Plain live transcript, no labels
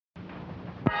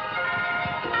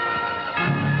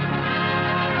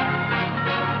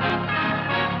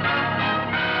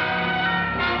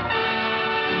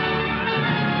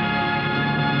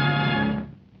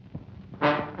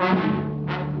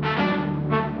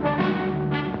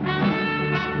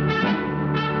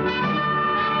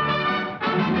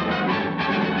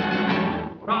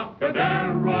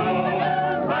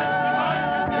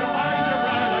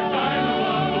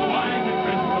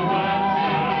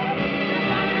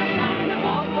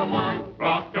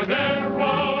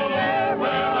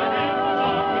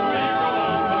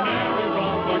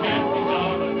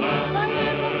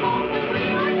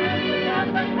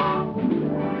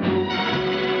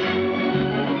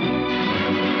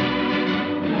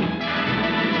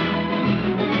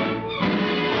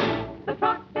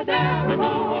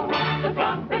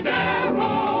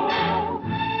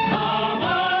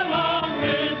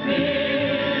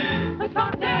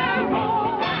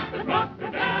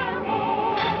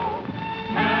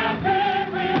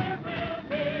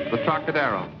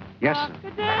Trocadero. Yes, sir.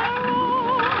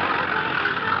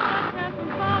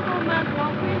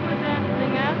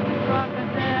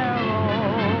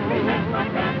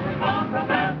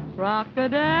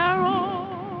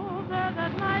 Trocadero, there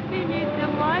that night beneath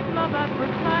dim light, love at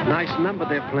first sight. Nice number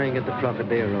they're playing at the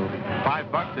Trocadero.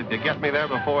 $5 if you get me there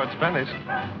before it's finished.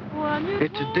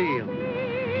 It's a deal.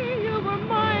 You were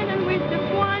mine and we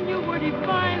sipped wine, you were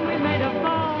divine, we made a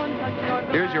vow and touched our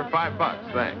Here's your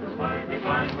 $5, thanks.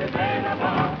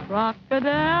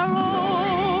 Trocadero,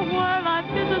 where life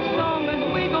is a song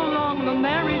as we go along the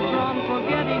merry drum,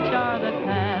 forget each other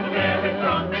past.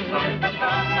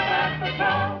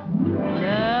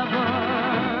 Never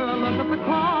look at the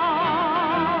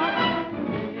clock.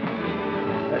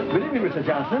 Good evening, Mr.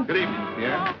 Johnson. Good evening,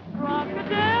 Pierre.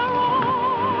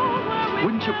 Trocadero,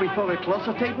 Wouldn't you prefer a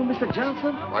closer table, Mr.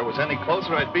 Johnson? If I was any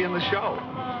closer, I'd be in the show.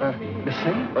 The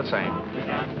same? The same.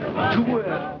 To, where,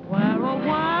 oh,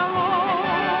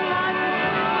 life is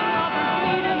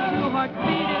beating, two hearts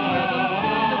beating, rhythm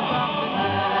through the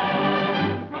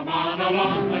Trocadero. Come on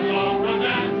along, let's all go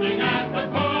dancing at the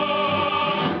pub.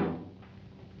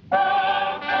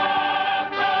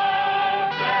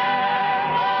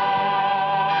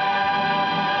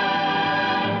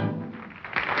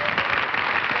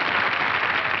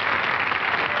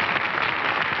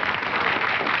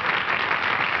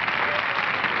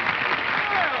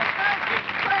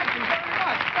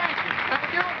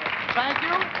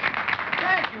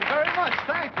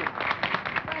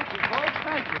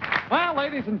 Well,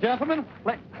 ladies and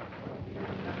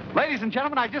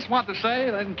gentlemen, I just want to say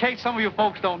that in case some of you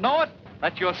folks don't know it,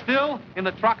 that you're still in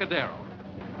the Trocadero,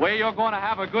 where you're going to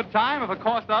have a good time if it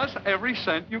costs us every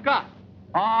cent you got.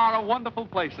 Ah, a wonderful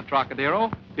place, the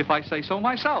Trocadero, if I say so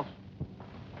myself.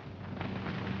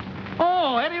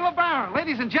 Oh, Eddie LeBaron.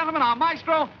 Ladies and gentlemen, our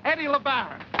maestro, Eddie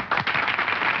LeBaron.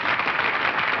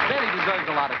 Eddie deserves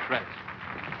a lot of credit.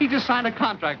 He just signed a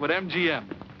contract with MGM.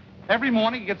 Every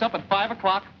morning he gets up at 5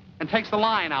 o'clock and takes the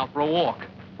line out for a walk.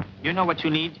 You know what you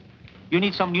need? You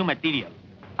need some new material.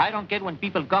 I don't get when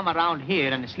people come around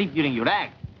here and sleep during your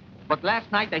act. But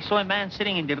last night I saw a man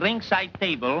sitting in the ringside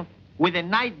table with a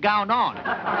nightgown on.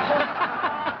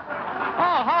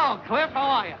 Oh, hello, Cliff. How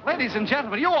are you? Ladies and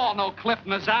gentlemen, you all know Cliff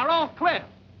Mazzaro. Cliff.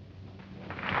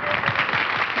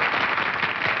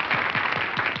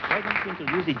 Why don't you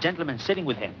introduce the gentleman sitting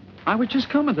with him? I was just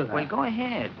coming to that. Well, go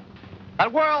ahead. The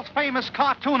world's famous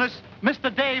cartoonist, Mr.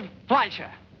 Dave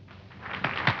Fleischer.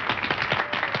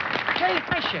 Dave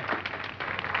Fleischer.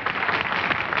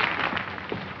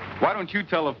 Why don't you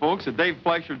tell the folks that Dave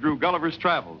Fleischer drew Gulliver's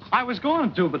Travels? I was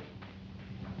going to, but...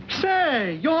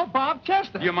 Say, you're Bob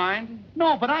Chester. Do you mind?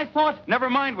 No, but I thought... Never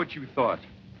mind what you thought.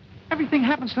 Everything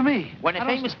happens to me. When a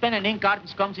famous pen and ink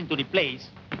artist comes into the place,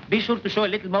 be sure to show a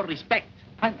little more respect.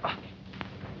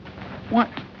 What?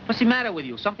 What's the matter with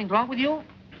you? Something wrong with you?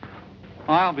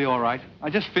 I'll be all right.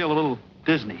 I just feel a little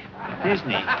Disney.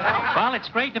 Disney. Well, it's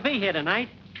great to be here tonight.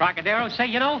 Trocadero, say,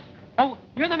 you know, oh,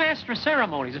 you're the master of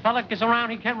ceremonies. If fella gets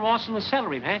around, he can Ross in the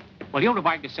celery, man. Well, you're the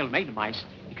wife to celebrate the mice.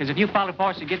 Because if you follow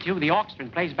force to get you the orchestra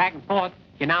and plays back and forth,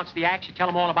 you announce the acts, you tell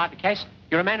them all about the cast,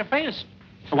 you're a man of famous.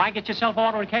 So why get yourself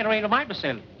ordering catering to my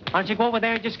facility? Why don't you go over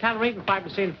there and just calibrate the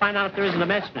 5% and find out if there isn't a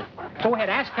message? Go ahead,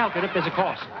 ask Calvin if there's a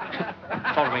cost.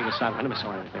 All right, with South. Let me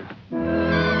saw anything.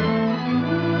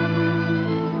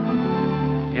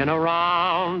 In a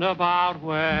roundabout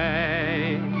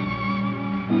way,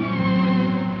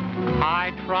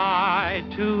 I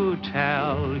tried to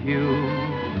tell you.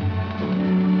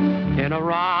 In a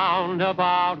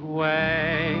roundabout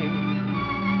way,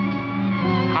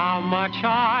 how much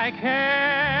I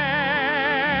care.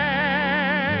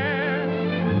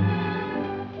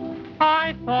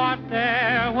 I thought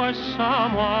there was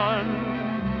someone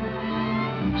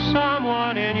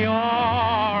in your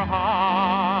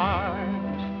heart.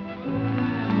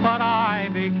 But I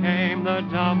became the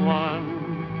dumb one.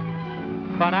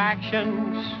 But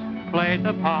actions played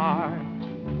the part.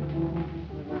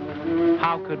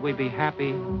 How could we be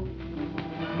happy?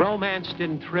 Romance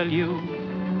didn't thrill you.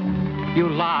 You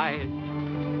lied.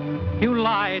 You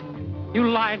lied. You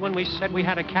lied when we said we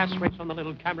had a cast race on the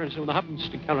little cameras with the Hubbins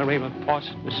to gallery of course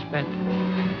was spent.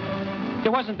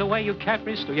 It wasn't the way you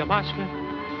catfished or your master.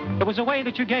 It was the way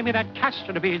that you gave me that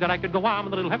castor to be that I could go arm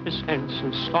in the little heifer sense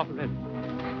and slaughter it.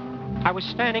 I was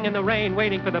standing in the rain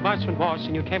waiting for the busman boss,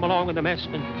 and you came along with the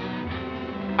messman.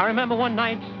 I remember one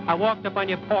night I walked up on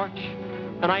your porch,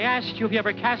 and I asked you if you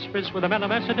ever caspers with a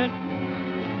melamessident,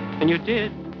 and you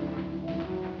did.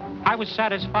 I was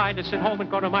satisfied to sit home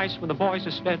and go to mice when the boys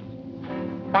are spent.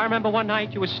 I remember one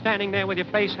night you were standing there with your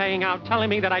face hanging out, telling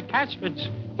me that I'd caspered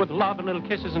with love and little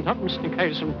kisses and tuppence and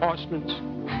cases and porcelains.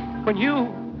 When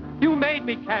you made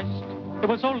me cast. There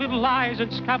was all little lies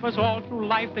and scabbers all through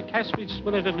life that cast me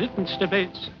with a little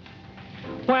bits.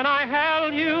 When I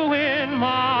held you in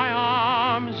my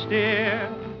arms, dear,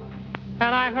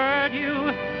 and I heard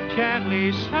you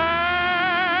gently say,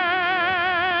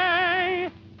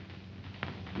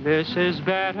 this is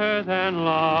better than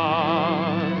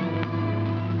love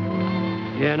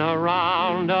in a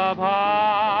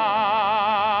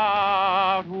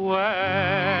roundabout way.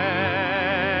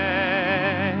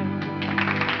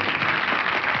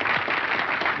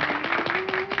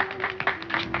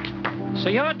 So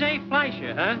you're Dave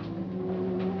Fleischer, huh?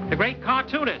 The great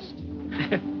cartoonist.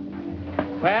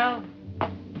 Well,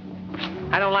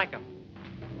 I don't like them.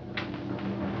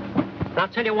 And I'll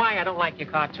tell you why I don't like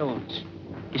your cartoons.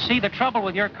 You see, the trouble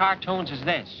with your cartoons is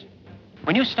this.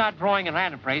 When you start drawing an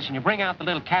anaphrase and you bring out the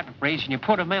little cataphrase and you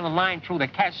put them in a line through the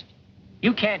cast,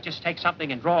 you can't just take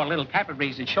something and draw a little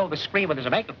cataphrase and show the screen where there's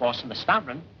a maker force in the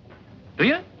stammering. Do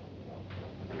you?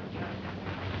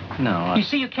 No, You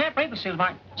see, you can't rate the sales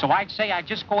mark. So I'd say I'd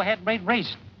just go ahead and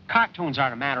race it. Cartoons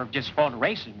aren't a matter of just photo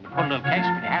racing. You put a little case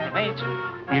when you have the mates,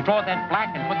 and you draw that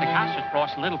black and put the cassette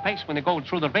across a little pace when they go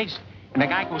through the race. And the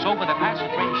guy goes over the passage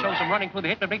and he shows them running through the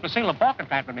hit and break the single of Balkan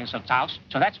pattern in his house.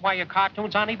 So that's why your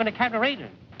cartoons aren't even a cabaret.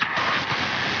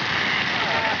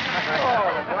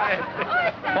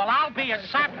 Well, I'll be a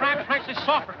saprap princess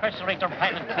soft professor into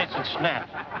pen and tits and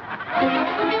snaps.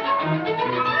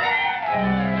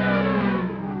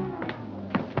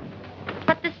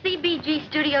 But the CBG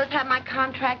studios have my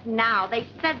contract now. They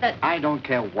said that... I don't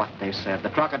care what they said. The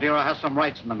Trocadero has some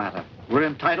rights in the matter. We're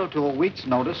entitled to a week's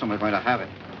notice, and we're going to have it.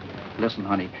 Listen,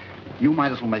 honey, you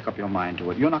might as well make up your mind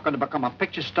to it. You're not going to become a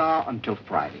picture star until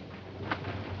Friday.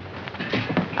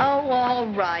 Oh, all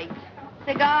right.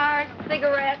 Cigars,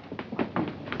 cigarettes.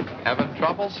 Having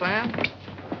trouble, Sam?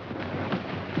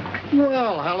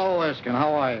 Well, hello, Erskine.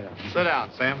 How are you? Sit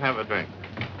down, Sam. Have a drink.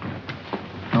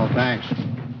 No, thanks.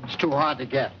 It's too hard to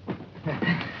get.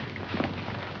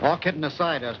 All kidding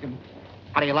aside, Erskine,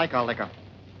 how do you like our liquor?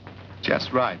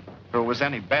 Just right. If it was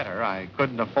any better, I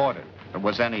couldn't afford it. If it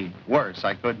was any worse,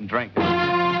 I couldn't drink it.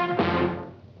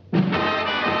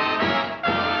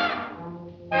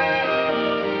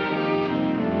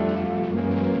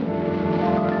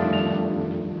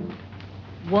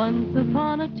 Once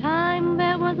upon a time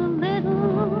there was a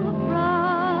little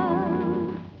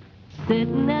frog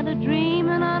sitting at a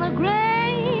dreaming on a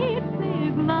great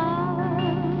big log.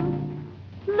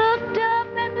 Looked up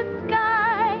at the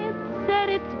sky, said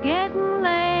it's getting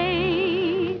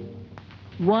late.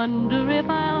 Wonder if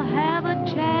I'll have a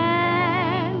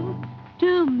chance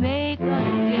to make a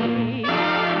day.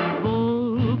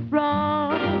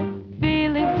 Bullfrog,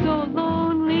 feeling so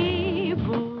lonely.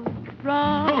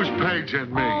 Bullfrog, Who's Paige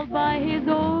and me? all by his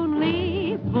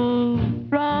only.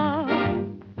 Bullfrog,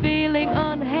 feeling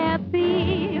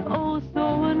unhappy, oh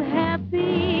so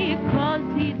unhappy, 'cause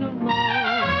he's alone.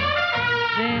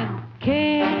 Then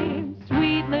came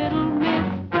sweet little Miss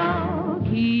Frog.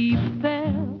 He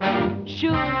felt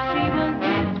sure she was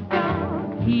Miss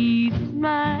Frog. He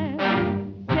smiled,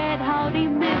 said, howdy,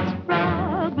 Miss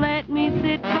Frog, let me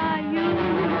sit by you,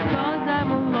 'cause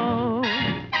I'm alone.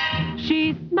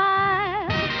 She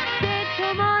smiled, said,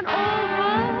 come on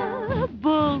over,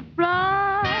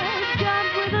 Bullfrog,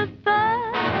 jump with a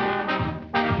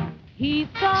thud. He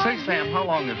thought... Say, Sam, how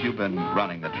long have you been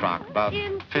running the Troc? About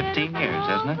 15 years,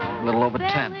 isn't it? A little over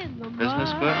 10.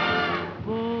 Business good?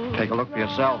 Take a look for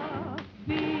yourself.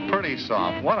 Pretty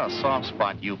soft. What a soft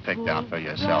spot you picked out for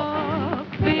yourself.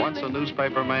 Once a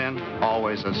newspaper man,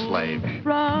 always a slave.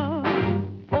 Frog,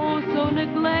 oh so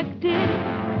neglected,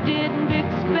 didn't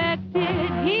expect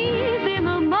it, he's in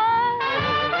the mud.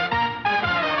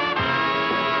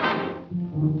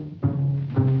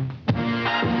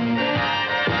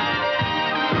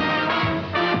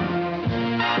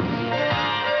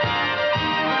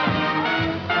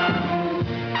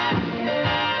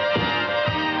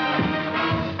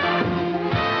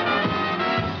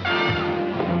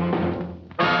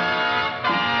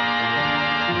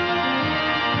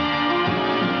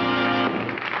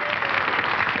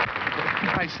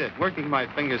 I sit working my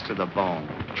fingers to the bone,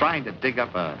 trying to dig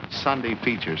up a Sunday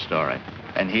feature story.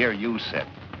 And here you sit,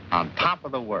 on top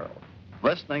of the world,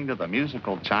 listening to the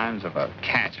musical chimes of a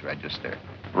cash register.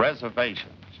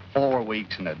 Reservations, 4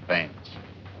 weeks in advance.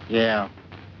 Yeah.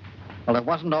 Well, it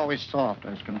wasn't always soft,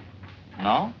 Erskine.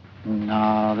 No?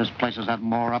 No, this place has had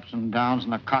more ups and downs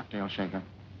than a cocktail shaker.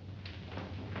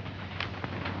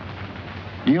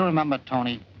 Do you remember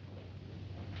Tony?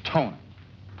 Tony.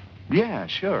 Yeah,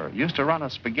 sure. Used to run a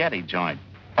spaghetti joint.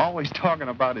 Always talking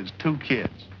about his 2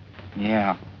 kids.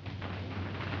 Yeah.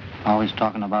 Always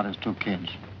talking about his 2 kids.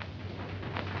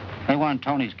 They weren't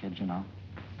Tony's kids, you know.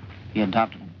 He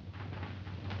adopted them.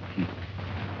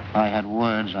 If I had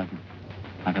words, I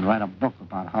could write a book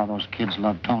about how those kids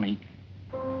loved Tony,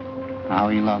 how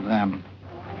he loved them.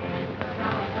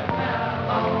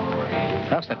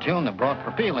 That's the tune that brought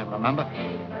Purpeel in, remember?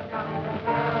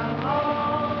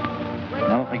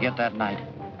 Never forget that night.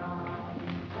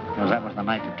 Because that was the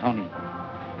night that Tony...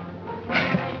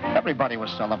 Everybody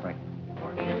was celebrating.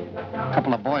 A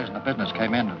couple of boys in the business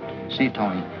came in to see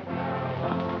Tony.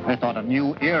 They thought a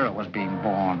new era was being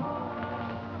born.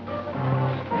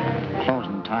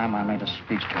 Closing time, I made a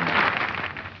speech to him.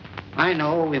 I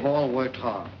know we've all worked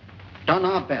hard, done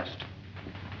our best.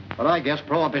 But I guess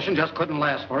Prohibition just couldn't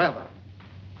last forever.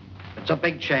 It's a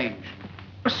big change,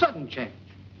 a sudden change.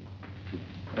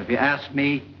 But if you ask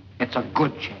me, it's a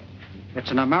good change.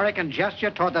 It's an American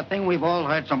gesture toward the thing we've all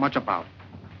heard so much about.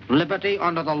 Liberty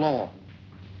under the law.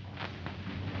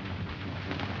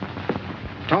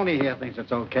 Tony here thinks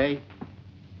it's okay.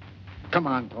 Come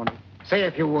on, Tony. Say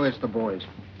a few words to the boys.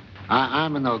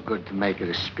 I'm no good to make it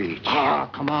a speech. Oh,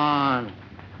 come on.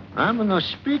 I'm no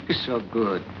speaker so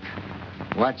good.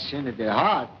 What's in the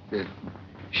heart,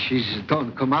 she's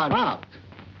don't come out.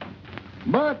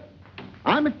 But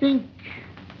I think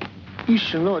you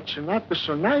should know it's not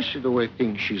so nice the way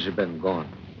things she's been going.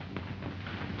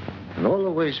 And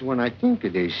always when I think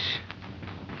of this,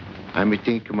 I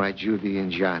think of my Judy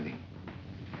and Johnny.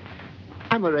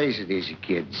 I'm raising these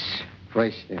kids.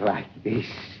 First they like this,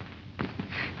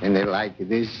 and they like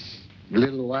this. A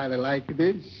little while they like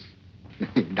this.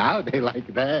 Now they like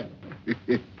that.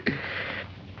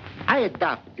 I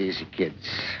adopted these kids.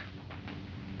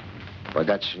 But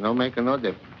that's no making no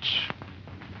difference.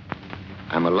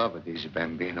 I'm a lover of these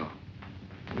bambino.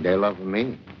 And they love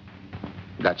me.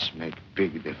 That's make a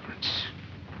big difference.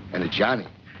 And Johnny,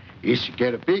 he should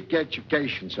get a big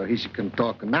education so he can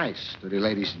talk nice to the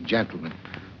ladies and gentlemen.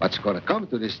 What's going to come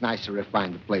to this nice and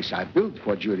refined place I built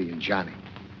for Judy and Johnny.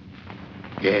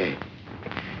 Yeah,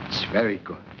 it's very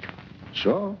good.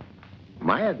 So,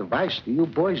 my advice to you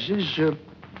boys is you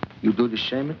do the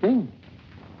same thing.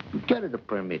 You get a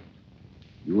permit.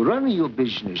 You run your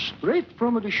business straight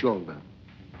from the shoulder.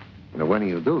 And when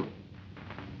you do,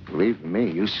 believe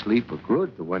me, you sleep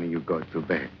good when you go to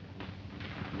bed.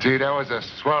 Gee, that was a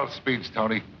swell speech,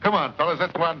 Tony. Come on, fellas,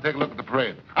 let's go out and take a look at the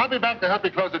parade. I'll be back to help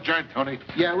you close the joint, Tony.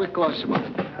 Yeah, we're close enough.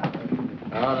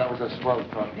 Oh, that was a swell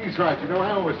talk. He's right. You know,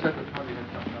 I always said that Tony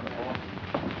had something on the phone.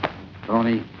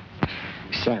 Tony.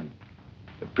 Sam,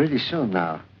 pretty soon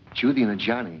now, Judy and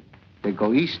Johnny, they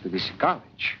go east to this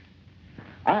college.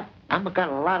 I'm got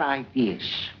a lot of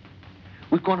ideas.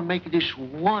 We're going to make this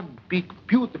one big,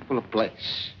 beautiful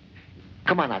place.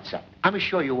 Come on outside. I'm going to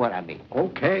show you what I mean.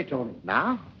 Okay, Tony.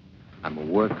 Now, I'm going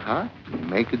to work hard to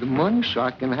make the money so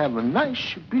I can have a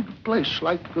nice, big place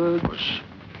like this.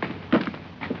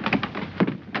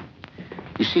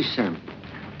 You see, Sam,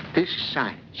 this is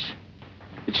science.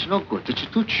 It's no good. It's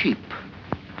too cheap.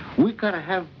 We got to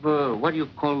have, what do you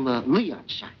call, neon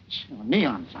signs. Oh,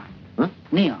 neon sign. Huh?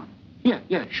 Neon.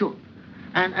 Yeah, sure.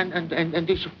 And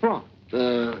this front,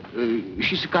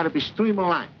 she's got to be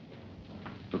streamlined.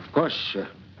 Of course,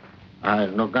 I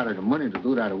no got the money to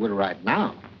do that with her right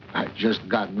now. I just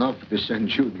got enough to send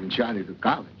Judy and Johnny to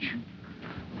college.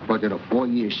 But in 4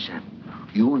 years, Sam,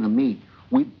 you and me,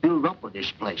 we build up with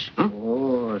this place, huh?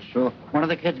 Oh, so when are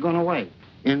the kids going away?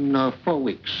 In 4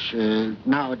 weeks.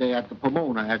 Now they're at the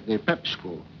Pomona at the prep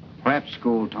school. Prep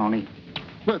school, Tony.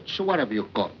 But so whatever you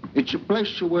call it. It's a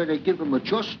place where they give them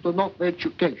just enough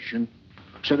education,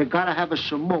 so they got to have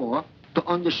some more to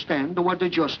understand what they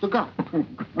just got.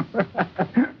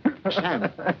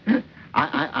 Sam,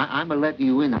 I'm letting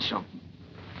you in on something.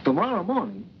 Tomorrow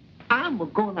morning, I'm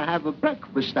going to have a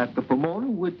breakfast at the Pomona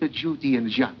with the Judy and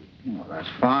Johnny. Well, that's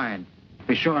fine.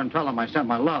 Be sure and tell them I sent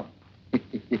my love.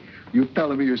 You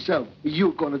telling me yourself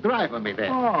you're going to drive me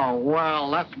there. Oh, well,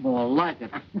 that's more like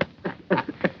it.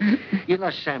 You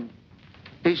know, Sam,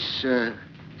 this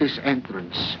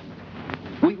entrance,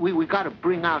 we got to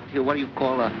bring out here what do you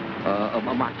call a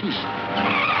marquise.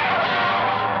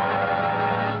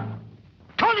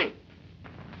 Tony!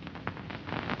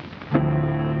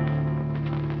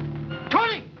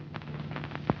 Tony!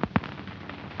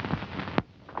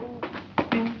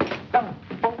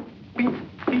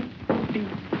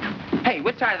 Hey,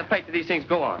 which side of the plate do these things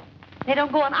go on? They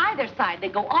don't go on either side. They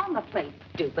go on the plate,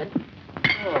 stupid.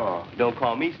 Oh, don't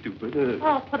call me stupid.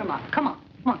 Oh, put them up. Come on.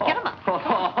 Come on, get them up. Come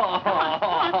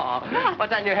on.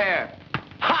 What's on your hair?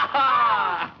 Ha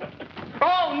ha!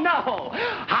 Oh, no!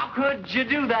 How could you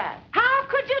do that? How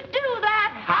could you do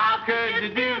that? How could you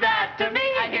do that to me?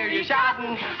 I hear you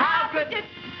shouting. How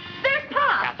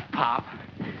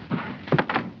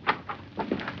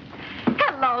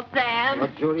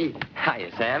Judy.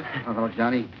 Hiya, Sam. Hello,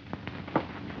 Johnny.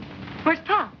 Where's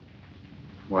Pop?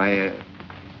 Why,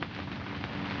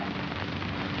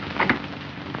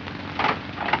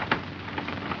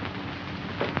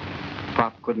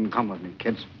 Pop couldn't come with me,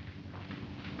 kids.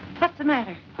 What's the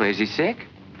matter? Well, is he sick?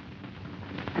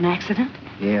 An accident?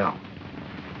 Yeah.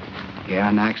 Yeah,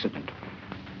 an accident.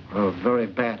 A very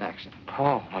bad accident.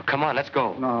 Oh, well, come on, let's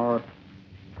go. No,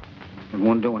 it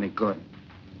won't do any good.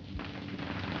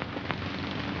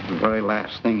 The very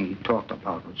last thing he talked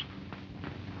about was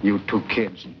you two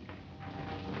kids and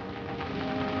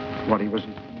what he was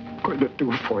going to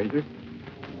do for you.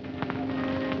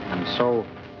 And so,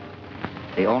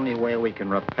 the only way we can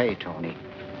repay Tony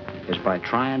is by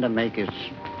trying to make his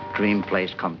dream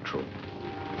place come true.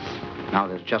 Now,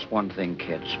 there's just one thing,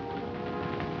 kids.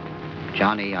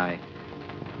 Johnny, I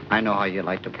know how you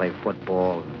like to play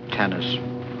football, tennis.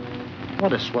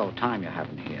 What a swell time you're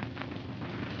having here.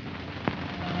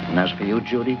 And as for you,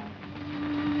 Judy,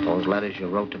 those letters you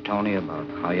wrote to Tony about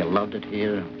how you loved it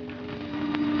here,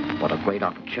 what a great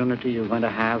opportunity you're going to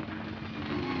have,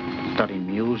 study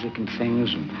music and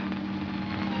things, and...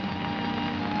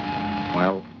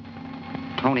 Well,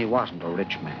 Tony wasn't a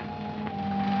rich man.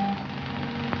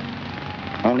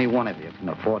 Only one of you can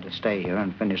afford to stay here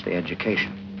and finish the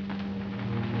education.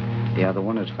 The other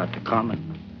one has got to come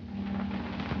and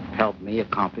help me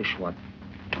accomplish what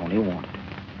Tony wanted.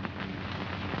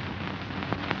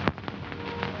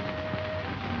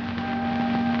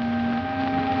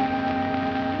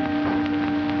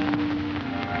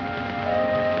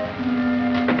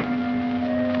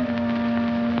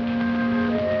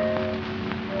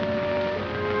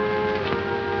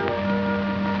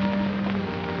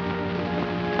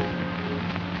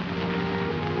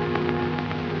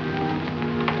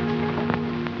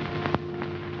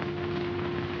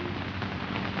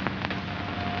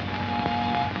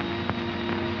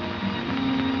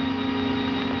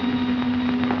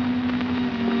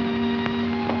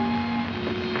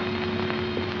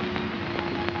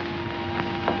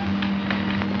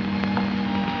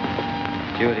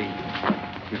 Judy,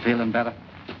 you feeling better?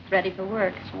 Ready for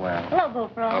work. Swell. Hello,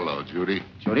 Bullfrog. Hello, Judy.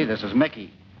 Judy, this is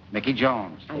Mickey. Mickey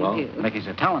Jones. How do you do? Mickey's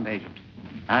a talent agent.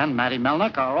 And Matty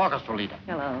Melnick, our orchestra leader.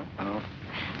 Hello. Hello.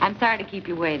 I'm sorry to keep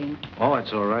you waiting. Oh,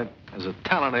 it's all right. As a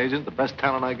talent agent, the best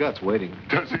talent I got's waiting.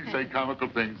 Does he say comical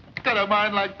things? Got a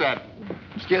mind like that.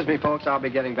 Excuse me, folks. I'll be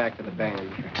getting back to the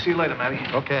band. See you later, Matty.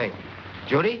 Okay.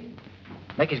 Judy,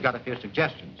 Mickey's got a few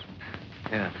suggestions.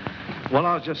 Yeah. Well,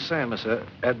 I was just saying, Miss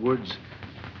Edwards.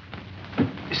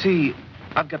 You see,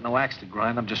 I've got no axe to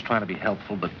grind. I'm just trying to be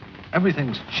helpful, but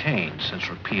everything's changed since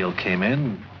repeal came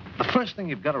in. The first thing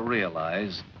you've got to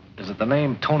realize is that the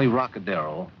name Tony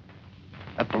Trocadero,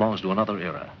 that belongs to another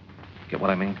era. Get what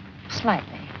I mean?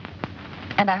 Slightly.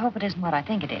 And I hope it isn't what I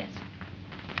think it is.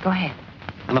 Go ahead.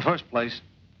 In the first place,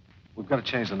 we've got to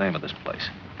change the name of this place.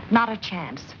 Not a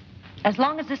chance. As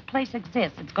long as this place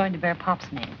exists, it's going to bear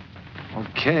Pop's name.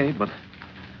 Okay, but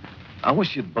I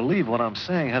wish you'd believe what I'm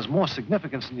saying has more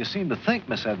significance than you seem to think,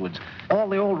 Miss Edwards. All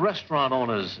the old restaurant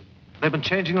owners, they've been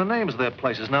changing the names of their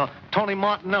places. Now, Tony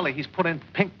Martinelli, he's put in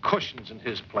pink cushions in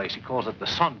his place. He calls it the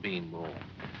Sunbeam Room.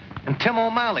 And Tim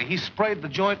O'Malley, he sprayed the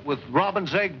joint with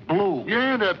Robin's Egg Blue.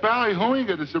 Yeah, that ballyhooing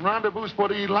is a rendezvous for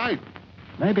the elite.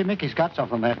 Maybe Mickey's got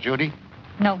something there, Judy.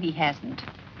 No, he hasn't.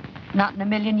 Not in a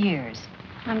million years.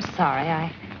 I'm sorry.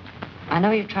 I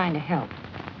know you're trying to help.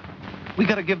 We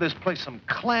got to give this place some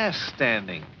class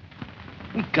standing.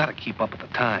 We got to keep up with the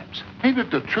times. Ain't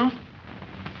it the truth?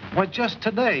 Why, just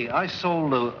today, I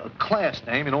sold a class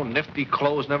name, you know, nifty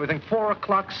clothes and everything, 4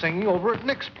 o'clock singing over at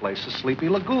Nick's place, the Sleepy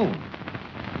Lagoon.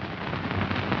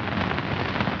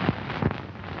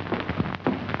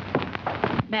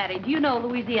 Matty, do you know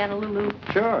Louisiana Lulu?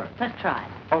 Sure. Let's try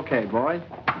it. Okay, boys.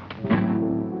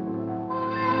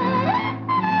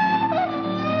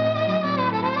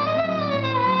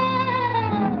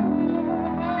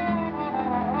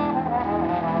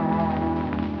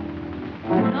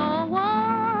 No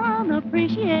one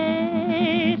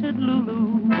appreciated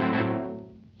Lulu.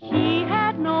 She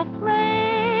had no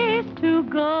place to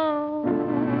go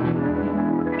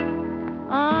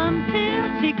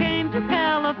until she came to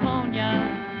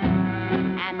California.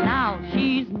 And now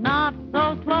she's not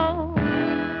so close.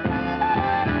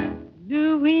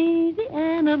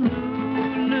 Louisiana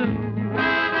Lulu,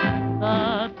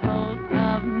 the toast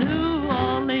of New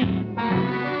Orleans,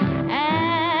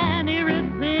 an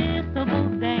irresistible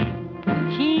dame.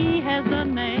 She has the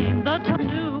name, the toast of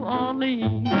New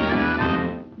Orleans.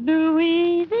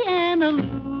 Louisiana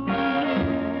Lulu,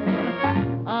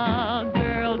 a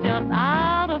girl just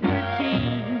out of her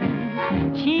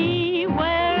teens. She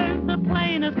wears the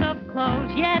plainest of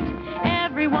clothes.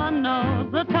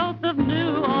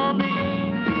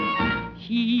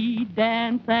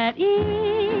 dance at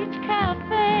each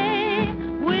cafe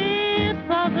with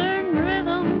southern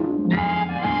rhythm.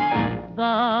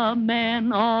 The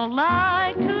men all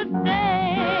like to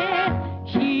stay.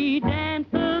 She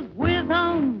dances with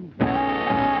them.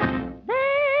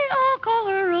 They all call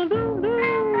her a Lulu.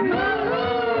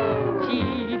 She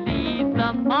leads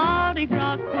the Mardi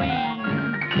Gras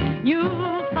queen.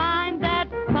 You'll find that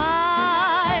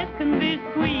spice can be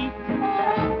sweet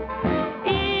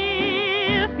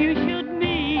if you should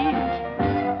meet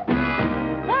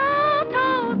the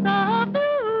toast of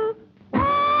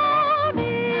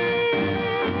New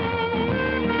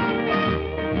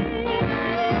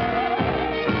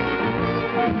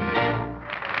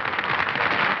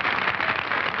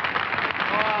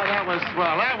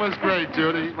Well, that was great,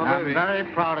 Judy. I'm very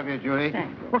proud of you, Judy.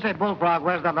 We'll say, Bullfrog,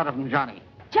 where's that letter from Johnny?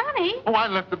 Johnny? Oh, I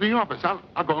left it in the office.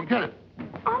 I'll go and get it.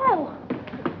 Oh.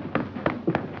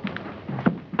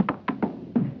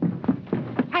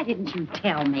 Why didn't you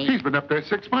tell me? He's been up there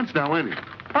 6 months now, ain't he?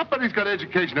 I bet he's got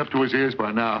education up to his ears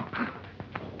by now.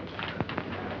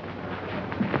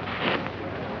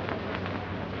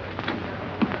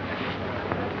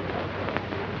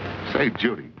 Say,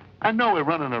 Judy, I know we're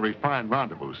running a refined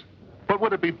rendezvous, but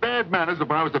would it be bad manners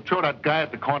if I was to throw that guy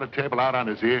at the corner table out on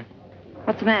his ear?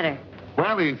 What's the matter?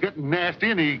 Well, he's getting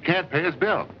nasty and he can't pay his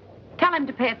bill. Tell him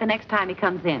to pay it the next time he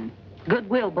comes in.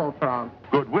 Goodwill, Bullfrog.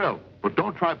 Goodwill, but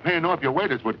don't try paying off your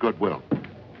waiters with goodwill.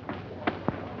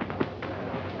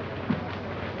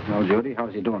 Well, Judy,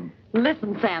 how's he doing?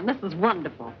 Listen, Sam, this is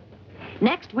wonderful.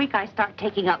 Next week, I start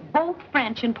taking up both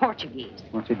French and Portuguese.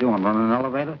 What's he doing, running an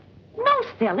elevator? No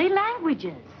silly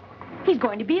languages. He's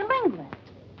going to be a linguist.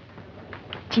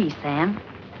 Gee, Sam,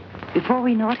 before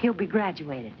we know it, he'll be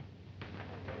graduated.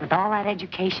 With all that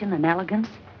education and elegance.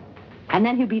 And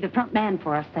then he'll be the front man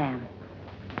for us, Sam.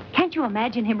 Can't you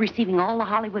imagine him receiving all the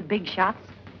Hollywood big shots?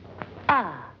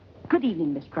 Ah, good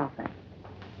evening, Miss Crawford.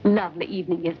 Lovely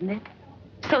evening, isn't it?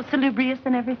 So salubrious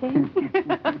and everything.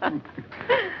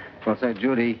 Well, say,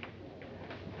 Judy,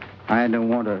 I don't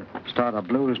want to start a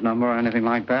blues number or anything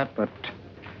like that, but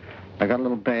I got a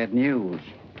little bad news.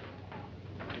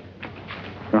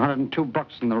 We're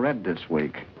 $102 in the red this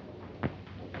week.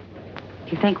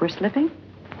 You think we're slipping?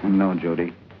 No,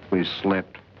 Judy. We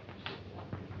slipped.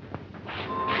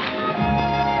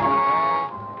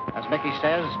 As Mickey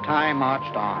says, time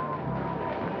marched on.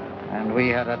 And we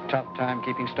had a tough time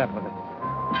keeping step with it.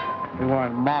 We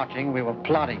weren't marching, we were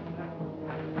plodding.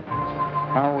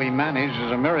 How we managed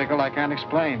is a miracle I can't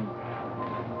explain.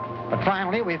 But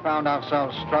finally, we found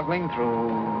ourselves struggling through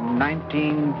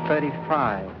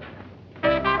 1935.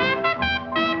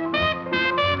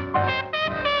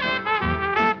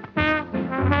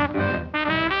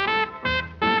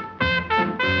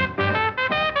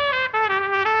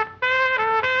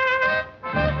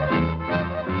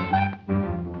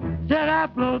 Said I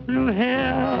blow through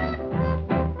hell,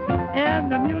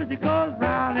 and the music goes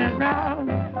round and round.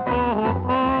 Oh,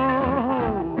 oh,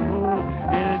 oh,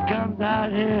 and it comes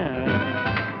out here.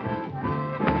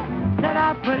 Said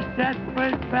I push that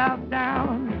first valve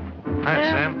down. Hi,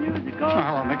 Sam.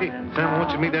 Hello, Mickey. Sam,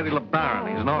 won't you meet Eddie LeBaron?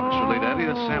 He's an orchestra lead, Eddie.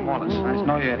 That's Sam Wallace. Nice to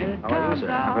know you, Eddie. How are you, sir?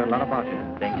 I've heard a lot about you.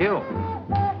 Thank you.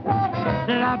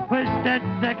 Said I push that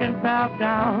second valve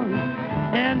down,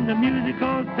 and the music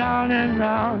goes down and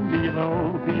round.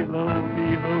 Below, below,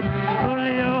 below.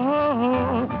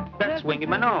 Oh, That's swinging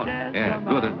my nose. Yeah,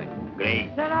 good, isn't he? Great.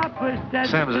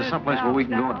 Sam, is there someplace where we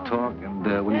can go and talk? And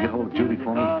will you get hold of Judy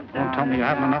for me? Don't tell me you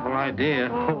haven't another idea.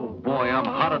 Oh, boy, I'm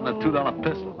hotter than a $2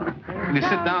 pistol. Can you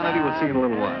sit down, Eddie? We'll see you in a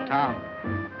little while. Tom,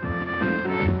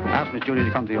 ask Miss Judy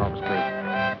to come to the office, please.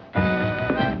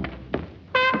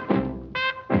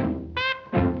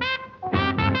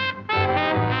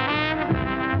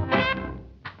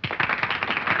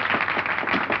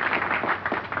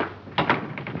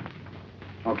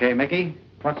 Okay, Mickey,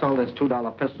 what's all this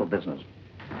 $2 pistol business?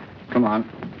 Come on.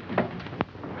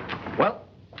 Well,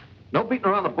 no beating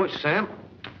around the bush, Sam.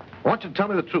 I want you to tell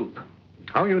me the truth.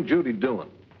 How are you and Judy doing?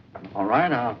 All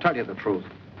right, I'll tell you the truth.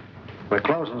 We're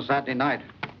closing Saturday night.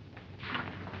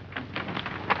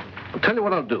 I'll tell you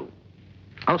what I'll do.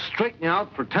 I'll straighten you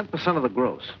out for 10% of the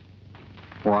gross.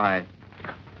 Why?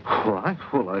 Why?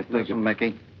 Well, I think... Listen,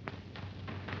 Mickey,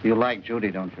 you like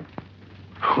Judy, don't you?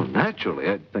 Oh, naturally,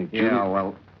 I think Judy... Yeah,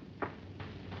 well,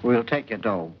 we'll take your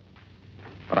dough.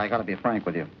 But I gotta be frank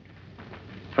with you.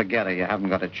 Forget her, you haven't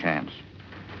got a chance.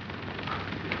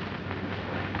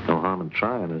 No harm in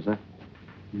trying, is there?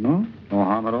 No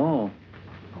harm at all.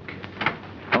 Okay.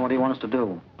 Now, what do you want us to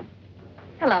do?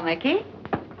 Hello, Mickey.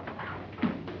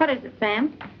 What is it,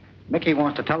 Sam? Mickey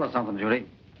wants to tell us something, Judy.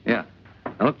 Yeah.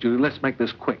 Now, look, Judy, let's make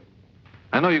this quick.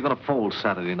 I know you're going to fold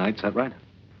Saturday night, is that right?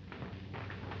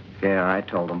 Yeah, I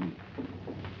told him.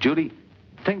 Judy,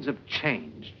 things have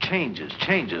changed.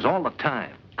 Changes all the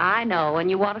time. I know, and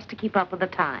you want us to keep up with the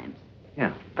times.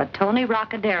 Yeah. But Tony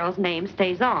Trocadero's name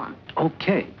stays on.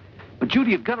 Okay. But,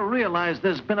 Judy, you've got to realize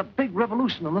there's been a big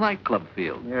revolution in the nightclub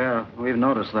field. Yeah, we've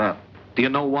noticed that. Do you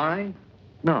know why?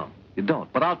 No, you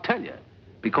don't. But I'll tell you.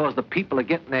 Because the people are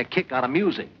getting their kick out of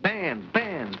music. Bands.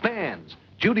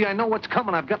 Judy, I know what's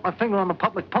coming. I've got my finger on the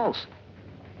public pulse.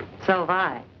 So have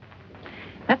I.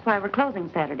 That's why we're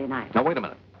closing Saturday night. Now, wait a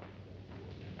minute.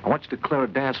 I want you to clear a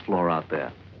dance floor out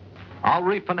there. I'll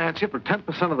refinance you for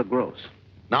 10% of the gross.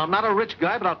 Now, I'm not a rich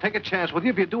guy, but I'll take a chance with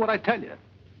you if you do what I tell you.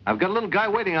 I've got a little guy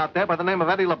waiting out there by the name of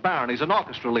Eddie LeBaron. He's an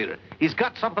orchestra leader. He's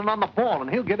got something on the ball, and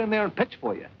he'll get in there and pitch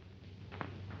for you.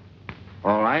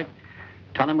 All right.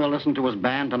 Tell him we'll listen to his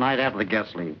band tonight after the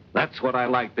guests leave. That's what I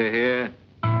like to hear.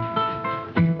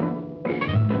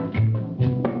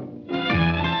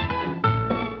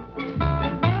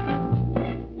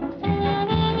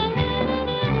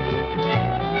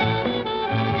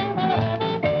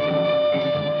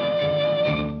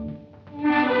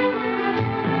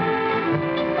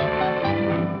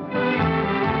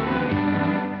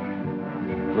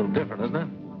 A little different, isn't it?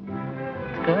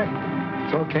 It's good.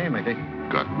 It's okay, Mickey.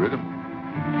 Got rhythm.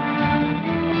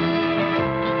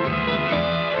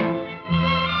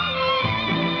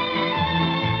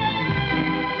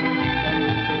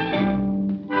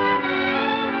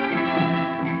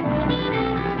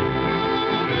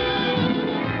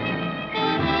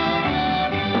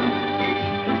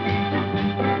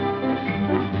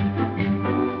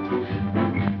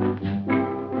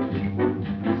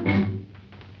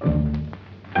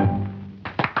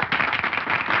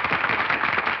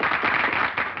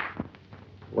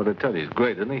 What'd I tell you? He's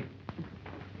great, isn't he?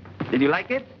 Did you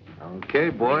like it? Okay,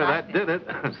 boy, that did it.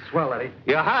 Swell, Eddie.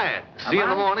 You're hired. See you in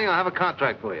the morning. I'll have a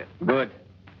contract for you. Good.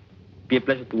 Be a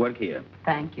pleasure to work here.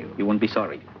 Thank you. You won't be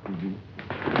sorry.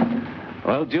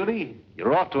 Well, Judy,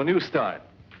 you're off to a new start.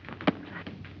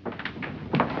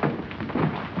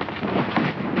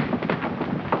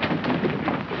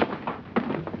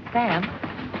 Sam,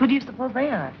 who do you suppose they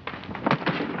are?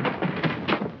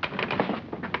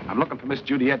 I'm looking for Miss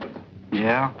Judy Edwards.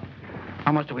 Yeah?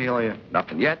 How much do we owe you?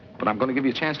 Nothing yet, but I'm going to give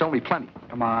you a chance to owe me plenty.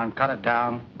 Come on, cut it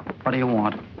down. What do you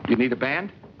want? You need a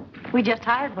band? We just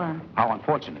hired one. How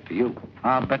unfortunate for you.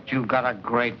 I'll bet you've got a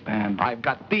great band. I've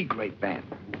got the great band.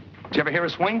 Did you ever hear a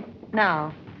swing?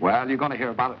 No. Well, you're going to hear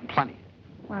about it in plenty.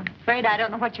 Well, I'm afraid I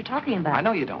don't know what you're talking about. I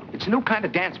know you don't. It's a new kind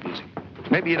of dance music.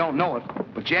 Maybe you don't know it,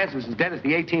 but jazz is as dead as the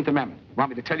 18th Amendment.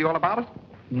 Want me to tell you all about it?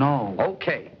 No.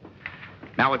 Okay.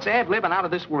 Now, it's ad-lib and out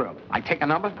of this world. I take a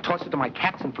number, toss it to my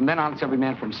cats, and from then on, it's every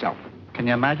man for himself. Can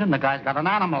you imagine? The guy's got an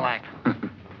animal act.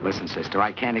 Listen, sister,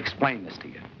 I can't explain this to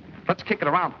you. Let's kick it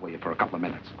around for you for a couple of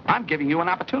minutes. I'm giving you an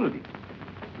opportunity.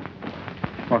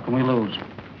 What can we lose?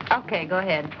 Okay, go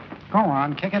ahead. Go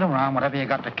on, kick it around, whatever you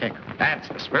got to kick. That's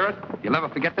the spirit. You'll never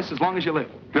forget this as long as you live.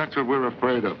 That's what we're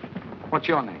afraid of. What's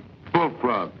your name?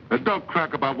 Bullfrog. And don't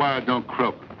crack about why I don't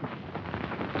croak.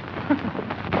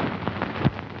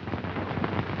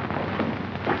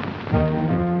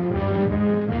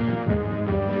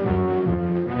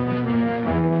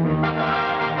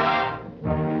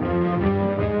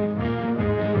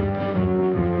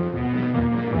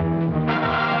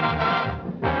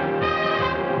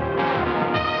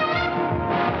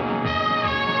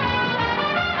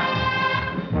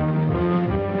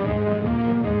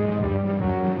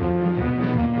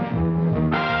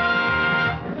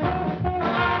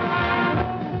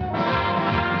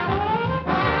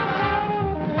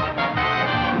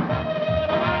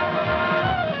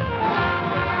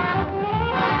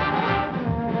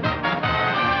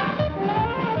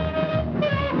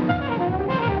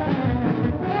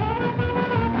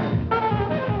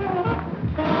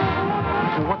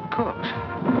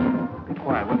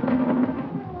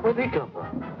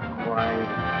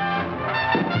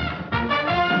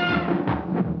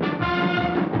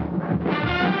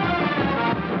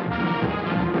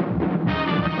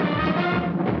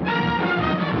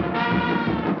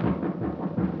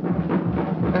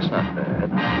 That's not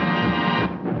bad.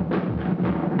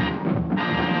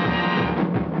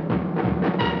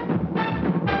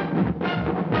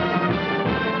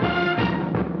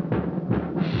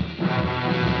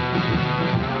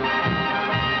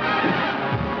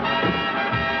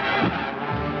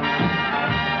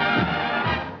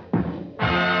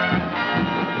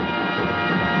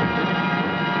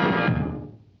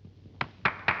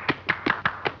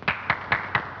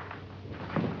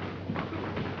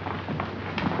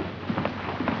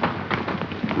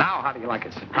 Now, how do you like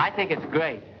it? I think it's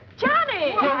great. Johnny!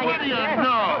 Johnny! Well, what do you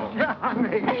know?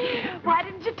 Why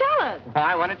didn't you tell us?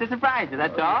 I wanted to surprise you,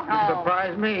 that's all.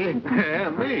 Surprise me. Yeah,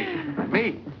 me.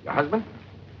 Me? Your husband?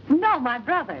 No, my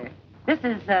brother. This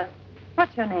is,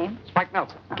 what's your name? Spike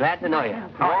Nelson. Glad to know you.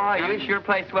 Oh, you sure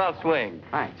play swell swing.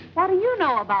 Thanks. What do you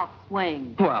know about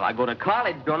swing? Well, I go to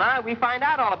college, don't I? We find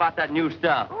out all about that new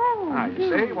stuff. Oh, Ah, you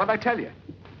see? What'd I tell you?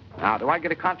 Now, do I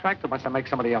get a contract or must I make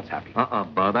somebody else happy?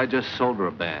 Bud. I just sold her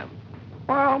a band.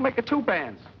 Well, make it 2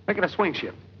 bands. Make it a swing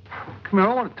shift. Come here,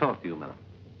 I want to talk to you a minute.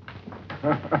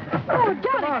 Oh,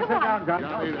 Johnny, come on.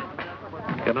 Johnny.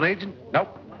 Got an agent?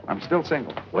 Nope. I'm still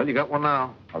single. Well, you got one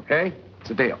now. Okay? It's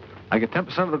a deal. I get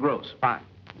 10% of the gross. Fine.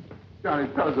 Johnny,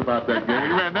 tell us about that game.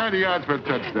 You ran 90 yards for a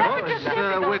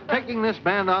touchdown. We're taking this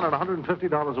band on at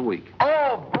 $150 a week.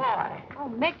 Oh, boy. Oh,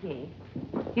 Mickey,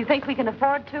 you think we can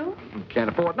afford to? Can't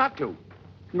afford not to.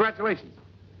 Congratulations.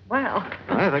 Well,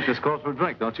 I think this calls for a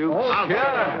drink, don't you? Oh,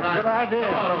 good idea.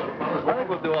 I think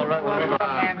we'll do all right. What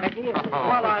idea?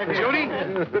 Judy,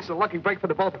 this is a lucky break for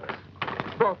the both of us.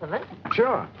 both of us.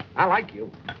 Sure. I like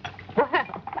you. Well,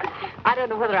 I don't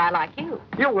know whether I like you.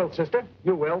 You will, sister.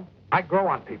 You will. I grow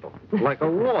on people. Like a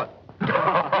what?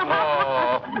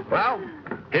 Well,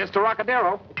 here's to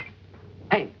Trocadero.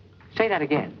 Hey, say that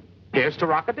again. Here's to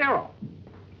Trocadero.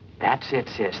 That's it,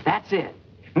 sis. That's it.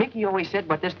 Mickey always said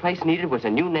what this place needed was a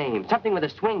new name, something with a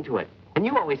swing to it. And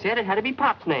you always said it had to be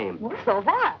Pop's name. Well, so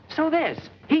what? So this.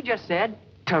 He just said,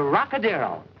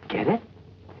 Trocadero. Get it?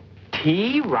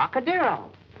 Trocadero.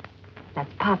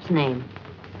 That's Pop's name.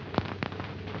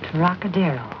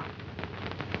 Trocadero.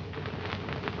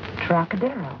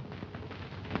 Trocadero.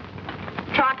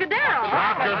 Trocadero.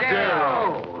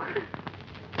 Trocadero.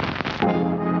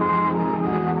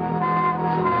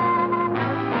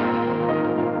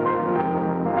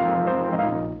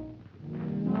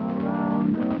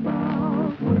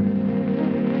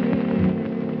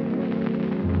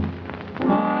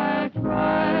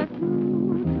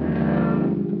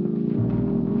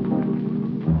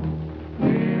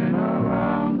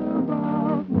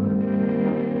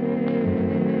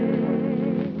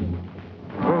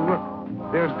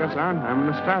 I'm in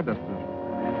the Stardust.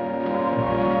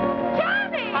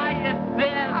 Johnny! Hiya,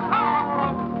 sis.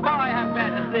 Oh, boy, I'm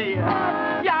glad to see you.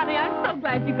 Johnny, I'm so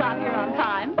glad you got here on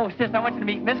time. Oh, sis, I want you to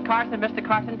meet Miss Carson, Mr.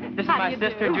 Carson. This is How my do you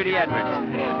sister, do? Judy Edwards.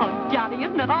 Oh, Johnny,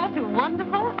 isn't it all too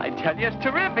wonderful? I tell you, it's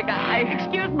terrific.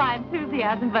 Excuse my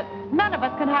enthusiasm, but none of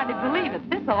us can hardly believe it.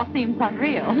 This all seems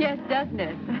unreal. Yes, doesn't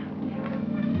it?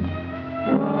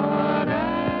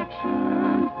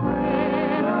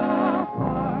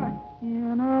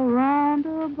 In a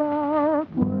roundabout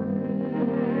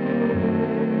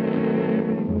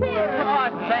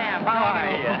Oh, Sam, how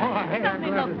are you? Doesn't he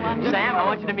look wonderful? Sam, I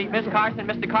want you to meet Miss Carson,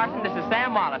 Mr. Carson. This is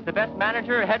Sam Wallace, the best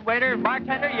manager, head waiter,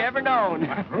 bartender you ever known.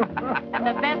 And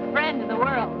the best friend in the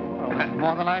world.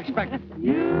 More than I expected.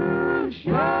 You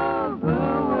show the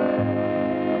way.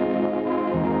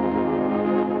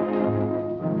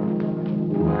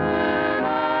 When I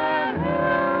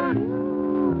held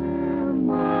you in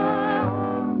my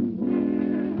arms,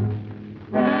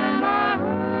 dear, and I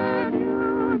heard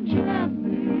you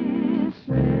gently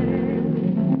say,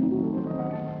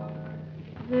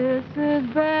 this is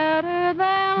better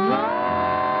than love.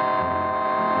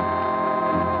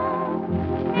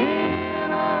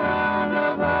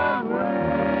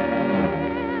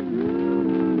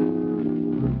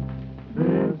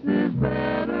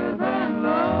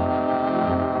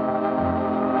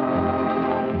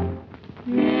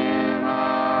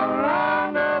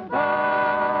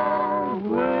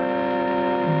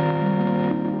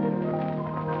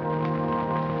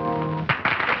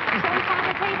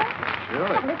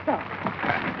 Let's go.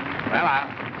 Well,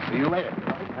 I'll see you later.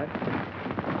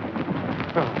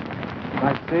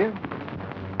 Nice to see you.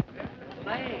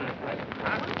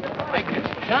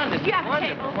 John, this is You have a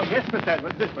wonderful. table. Yes, Miss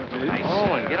Edwards, this one, please.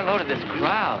 Oh, and get a load of this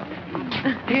crowd.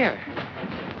 Here.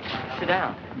 Sit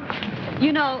down.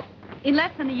 You know, in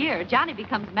less than a year, Johnny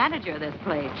becomes manager of this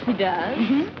place. He does?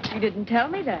 You didn't tell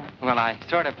me that. Well, I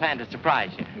sort of planned to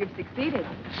surprise you. You've succeeded.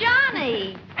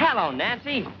 Johnny! Hello,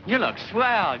 Nancy. You look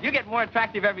swell. You get more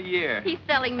attractive every year. He's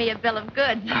selling me a bill of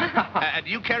goods. Do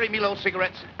you carry Milo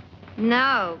cigarettes?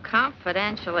 No,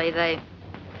 confidentially, they...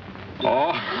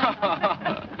 Oh.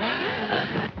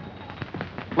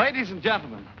 Ladies and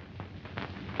gentlemen,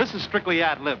 this is strictly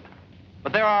ad-lib.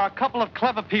 But there are a couple of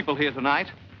clever people here tonight,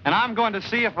 and I'm going to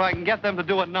see if I can get them to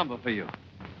do a number for you.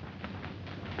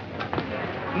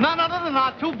 None other than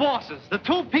our two bosses, the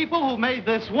two people who made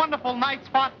this wonderful night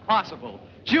spot possible.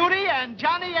 Judy and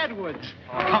Johnny Edwards.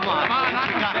 Come on. Come on, knock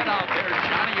your head out there,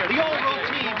 Johnny. You're The old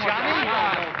routine, Johnny.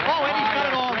 Oh, Eddie's got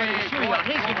it all ready. Sure,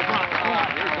 he's going to drop it.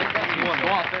 Go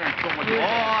out there and show them what you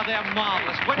Oh, they're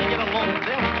marvelous. When you get alone,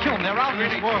 they'll kill them. They're out of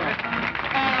this world.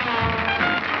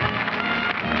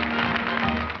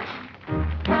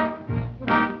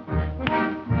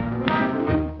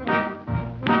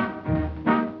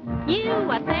 You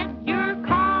said your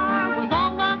car was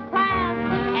on the class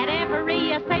at every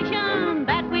station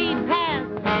that we'd pass.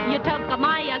 You took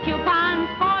my coupons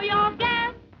for your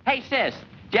gas. Hey, sis,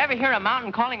 did you ever hear a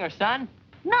mountain calling her son?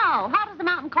 No, how does the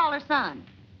mountain call her son?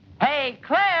 Hey,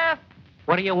 Cliff!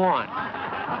 What do you want? How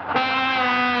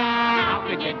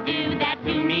could you do that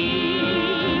to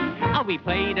me? Oh, we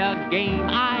played a game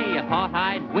I thought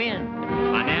I'd win.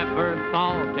 I never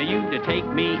thought of you to take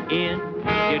me in.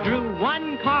 You drew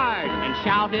one card and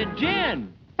shouted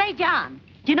gin. Say, John,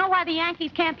 do you know why the Yankees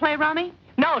can't play rummy?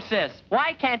 No, sis.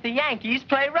 Why can't the Yankees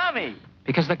play rummy?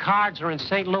 Because the cards are in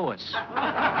St. Louis.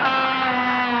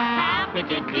 How could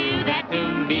you do that to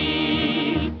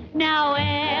me? Now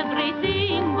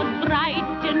everything was bright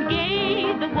and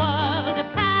gay, the world a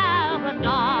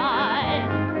paradise.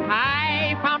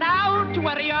 I found out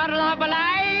where your love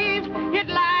lies. It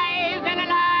lies and it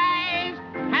lies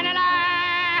and it lies.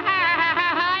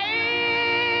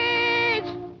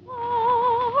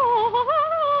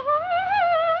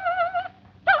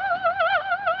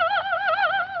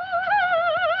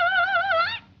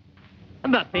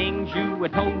 The things you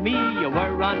had told me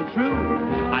were untrue.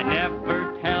 I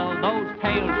never tell those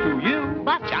tales to you.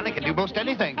 But Johnny can do most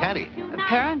anything, can't he?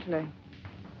 Apparently.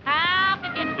 How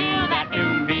could you do that to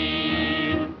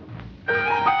me?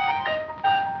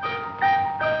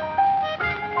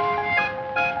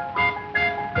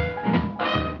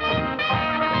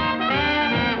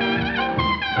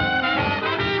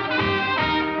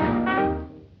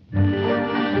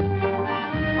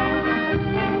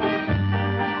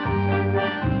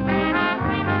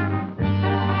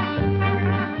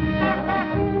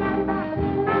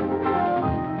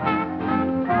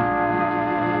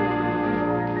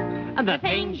 The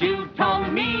things you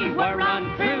told me were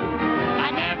untrue. I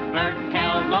never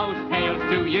tell those tales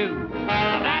to you.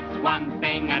 That's one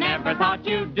thing I never thought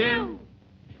you'd do.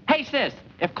 Hey, sis,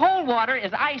 if cold water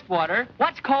is iced water,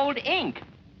 what's cold ink?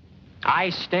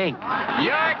 I stink.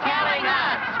 You're telling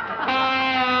us!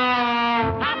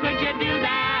 How could you do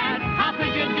that? How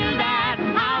could you do that?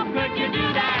 How could you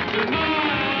do that to me?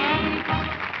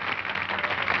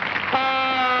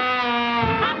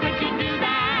 How could you do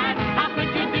that? How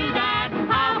could you do that?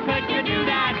 How could you do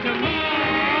that to me?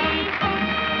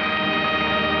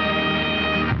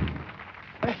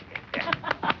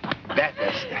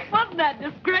 Wasn't that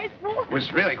disgraceful?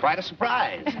 Was really quite a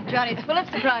surprise. Johnny's full of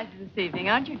surprises this evening,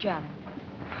 aren't you, Johnny?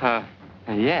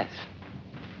 Yes.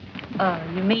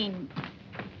 You mean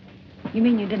you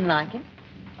didn't like it?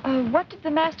 What did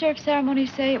the master of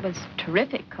ceremonies say? It was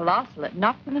terrific, colossal. It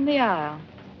knocked them in the aisle.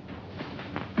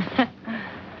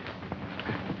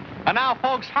 And now,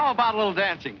 folks, how about a little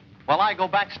dancing? While I go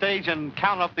backstage and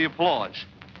count up the applause.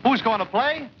 Who's going to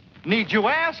play? Need you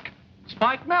ask?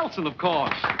 Spike Nelson, of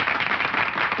course.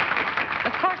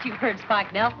 Of course you've heard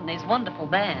Spike Nelson, his wonderful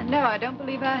band. No, I don't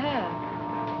believe I have.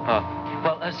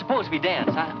 Well, suppose we dance.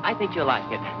 I think you'll like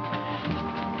it.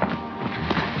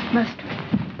 Must we?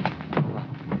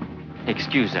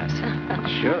 Excuse us.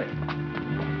 Surely.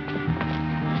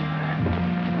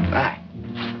 Right.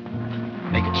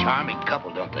 Make a charming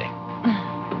couple, don't they?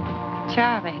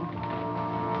 Charming.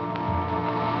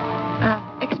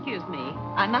 Excuse me.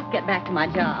 I must get back to my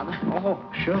job. Oh,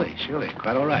 surely.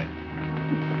 Quite all right.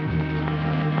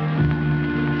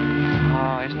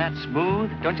 Oh, isn't that smooth?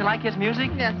 Don't you like his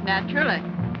music? Yes, naturally.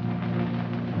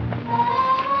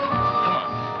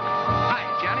 Hi,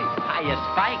 Johnny. Hiya,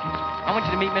 Spike. I want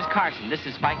you to meet Miss Carson. This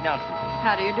is Spike Nelson.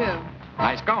 How do you do?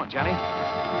 Nice going, Johnny.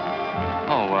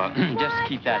 Oh, just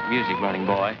keep that music running,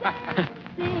 boy.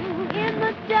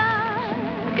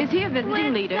 Is he a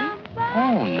visiting leader?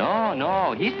 Oh,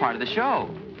 no. He's part of the show.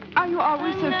 Are you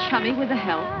always so chummy with the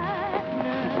help?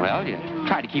 Well, you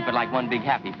try to keep it like one big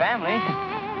happy family.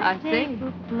 I see.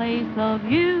 The place of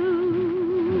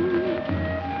you.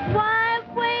 Why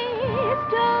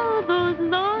waste all those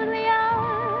lonely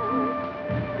hours?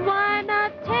 Why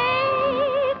not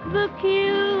take the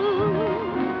cue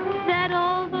that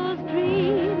all those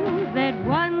dreams that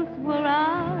once were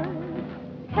ours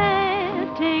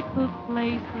can't take the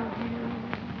place of you?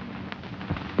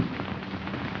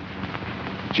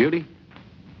 Judy,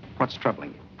 what's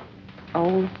troubling you?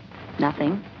 Oh,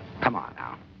 nothing. Come on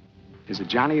now. Is it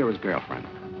Johnny or his girlfriend?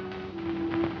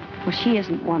 Well, she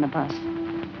isn't one of us.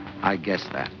 I guess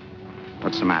that.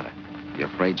 What's the matter? You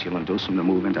afraid she'll induce him to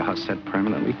move into her set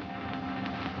permanently?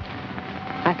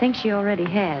 I think she already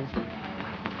has.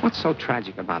 What's so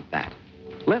tragic about that?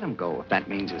 Let him go if that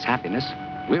means his happiness.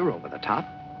 We're over the top.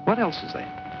 What else is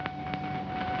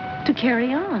there? To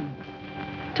carry on.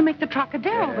 To make the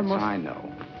Trocadero the most... I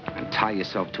know. And tie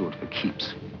yourself to it for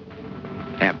keeps.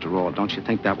 After all, don't you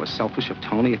think that was selfish of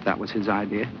Tony if that was his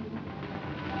idea?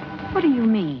 What do you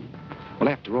mean? Well,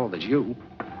 after all, there's you.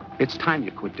 It's time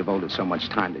you quit devoting so much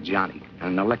time to Johnny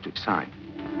and an electric sign.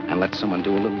 And let someone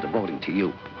do a little devoting to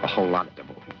you. A whole lot of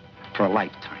devoting. For a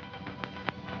lifetime.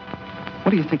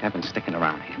 What do you think I've been sticking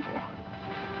around here for?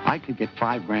 I could get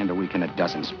 $5,000 a week in a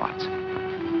dozen spots.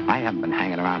 I haven't been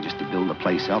hanging around just to build the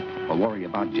place up, or worry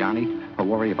about Johnny, or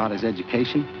worry about his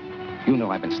education. You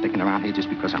know I've been sticking around here just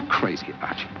because I'm crazy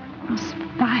about you. Oh,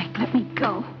 Spike, let me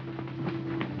go.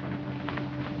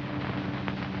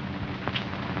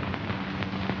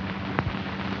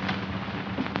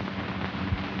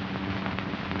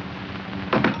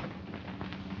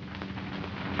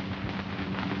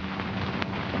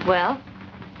 Well?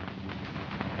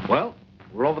 Well,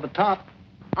 we're over the top.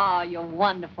 Oh, you're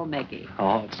wonderful, Mickey.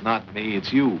 Oh, it's not me.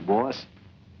 It's you, boss.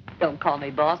 Don't call me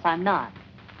boss. I'm not.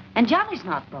 And Johnny's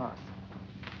not boss.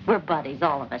 We're buddies,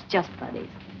 all of us, just buddies.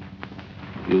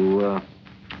 You,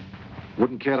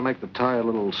 wouldn't care to make the tie a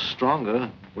little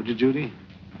stronger, would you, Judy?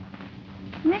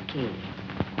 Mickey.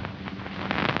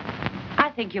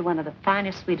 I think you're one of the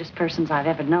finest, sweetest persons I've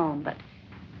ever known, but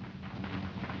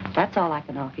that's all I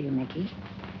can offer you, Mickey.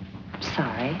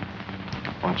 Sorry.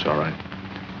 Oh, it's all right.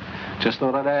 Just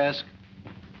thought I'd ask.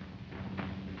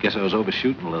 Guess I was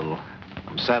overshooting a little.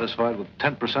 I'm satisfied with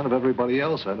 10% of everybody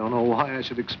else. I don't know why I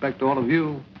should expect all of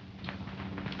you.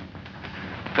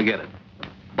 Forget it,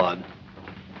 bud.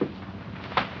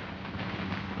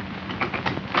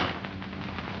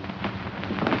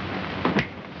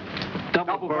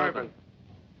 Double bourbon.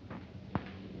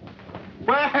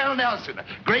 Well, Nelson,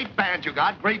 great band you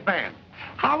got, great band.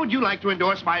 How would you like to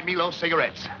endorse my Milo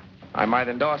cigarettes? I might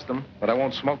endorse them, but I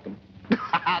won't smoke them.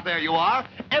 There you are.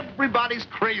 Everybody's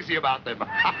crazy about them.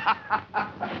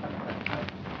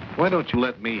 Why don't you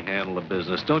let me handle the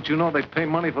business? Don't you know they pay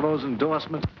money for those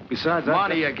endorsements? Besides,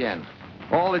 Money again.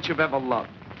 All that you've ever loved.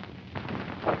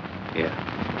 Yeah.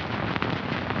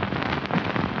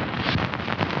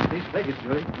 These figures,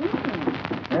 Judy.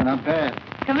 They're not bad.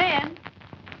 Come in.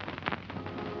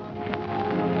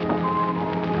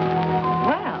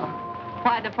 Well,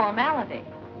 why the formality?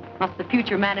 Must the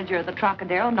future manager of the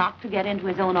Trocadero knock to get into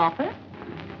his own office?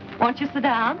 Won't you sit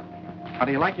down? How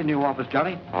do you like your new office,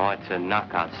 Johnny? Oh, it's a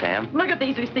knockout, Sam. Look at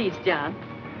these receipts, John.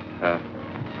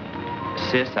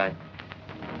 Sis,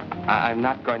 I'm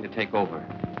not going to take over.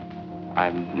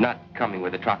 I'm not coming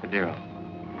with the Trocadero.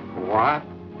 What?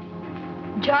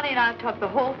 Johnny and I talked the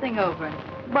whole thing over.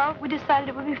 Well, we decided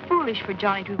it would be foolish for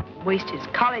Johnny to waste his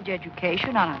college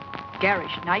education on a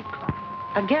garish nightclub.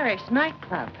 A garish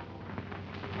nightclub.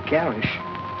 Garish?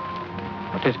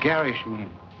 What does garish mean?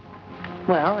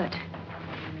 Well, it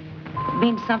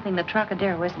means something the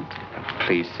Trocadero isn't.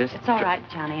 Please, sis. It's all right,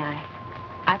 Johnny.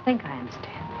 I think I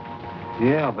understand.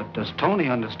 Yeah, but does Tony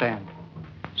understand?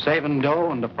 Saving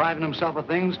dough and depriving himself of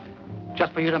things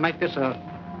just for you to make this a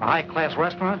high-class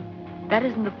restaurant? That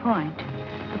isn't the point.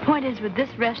 The point is, would this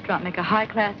restaurant make a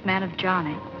high-class man of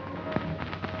Johnny?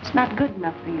 It's not good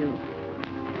enough for you.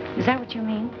 Is that what you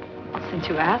mean? Well, since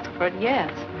you asked for it,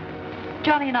 yes.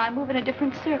 Johnny and I move in a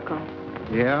different circle.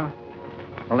 Yeah?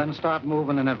 Well, then start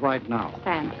moving in it right now.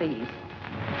 Sam, please.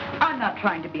 I'm not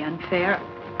trying to be unfair.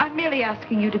 I'm merely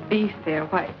asking you to be fair.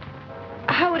 Why,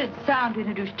 how would it sound to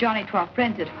introduce Johnny to our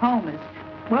friends at home as,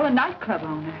 well, a nightclub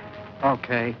owner?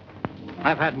 Okay.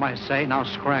 I've had my say, now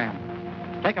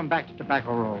scram. Take him back to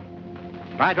Tobacco Row.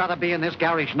 I'd rather be in this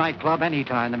garish nightclub any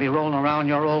time than be rolling around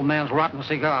your old man's rotten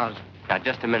cigars. Now,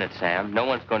 just a minute, Sam. No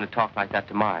one's going to talk like that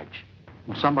to Marge.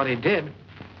 Well, somebody did.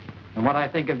 And what I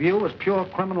think of you is pure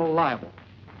criminal libel.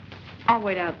 I'll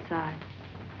wait outside.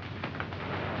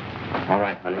 All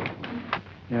right, honey.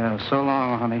 Yeah, so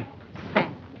long, honey.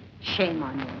 Sam, shame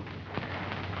on you.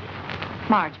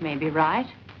 Marge may be right.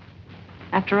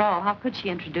 After all, how could she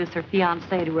introduce her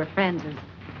fiancé to her friends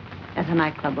as a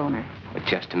nightclub owner? But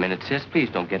just a minute, sis. Please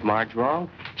don't get Marge wrong.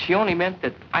 She only meant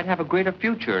that I'd have a greater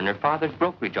future in her father's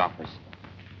brokerage office.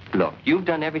 Look, you've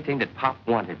done everything that Pop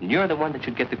wanted, and you're the one that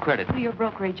should get the credit. To your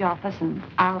brokerage office, and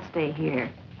I'll stay here.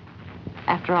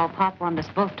 After all, Pop wanted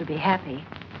us both to be happy.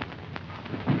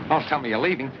 Don't tell me you're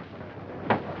leaving.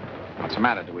 What's the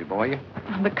matter? Do we bore you?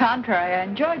 On the contrary, I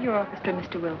enjoyed your orchestra,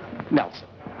 Mr. Wilson. Nelson.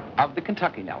 Of the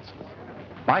Kentucky Nelsons.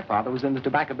 My father was in the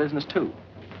tobacco business, too.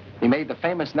 He made the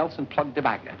famous Nelson plug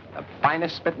tobacco, the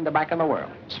finest spitting tobacco in the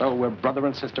world. So we're brother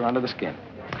and sister under the skin.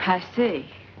 I see.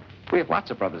 We have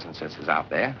lots of brothers and sisters out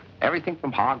there. Everything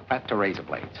from hog fat to razor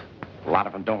blades. A lot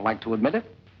of them don't like to admit it.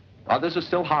 Others are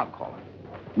still hog calling.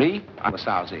 Me, I'm a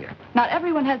sow's ear. Not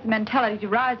everyone has the mentality to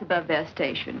rise above their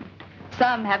station.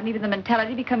 Some haven't even the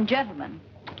mentality to become gentlemen.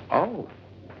 Oh,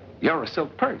 you're a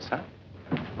silk purse, huh?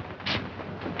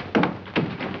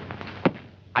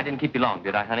 I didn't keep you long,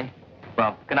 did I, honey?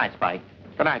 Well, good night, Spike.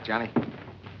 Good night, Johnny.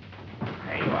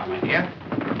 There you are, my dear.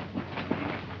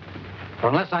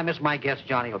 Well, unless I miss my guess,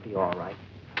 Johnny will be all right.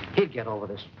 He'll get over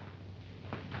this.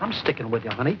 I'm sticking with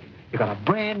you, honey. You got a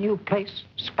brand new place,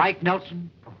 Spike Nelson,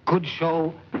 a good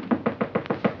show.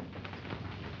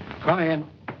 Come in.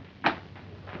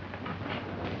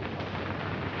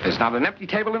 There's not an empty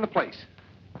table in the place.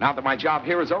 Now that my job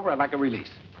here is over, I'd like a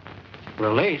release.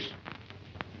 Release?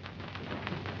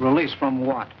 Release from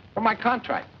what? From my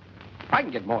contract. I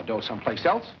can get more dough someplace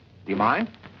else. Do you mind?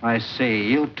 I see.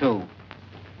 You too.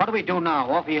 What do we do now?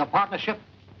 Offer you a partnership?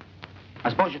 I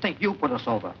suppose you think you put us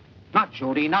over. Not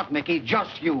Judy, not Mickey,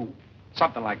 just you.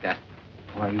 Something like that.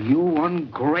 Why, you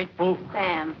ungrateful...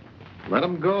 Sam. Let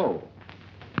him go.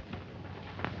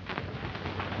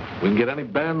 We can get any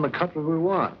band in the country we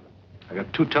want. I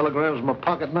got 2 telegrams in my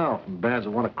pocket now from bands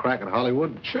that want to crack at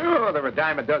Hollywood. Sure, they're a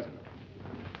dime a dozen.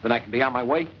 Then I can be on my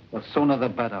way. The sooner the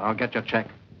better. I'll get your check.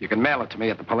 You can mail it to me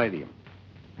at the Palladium.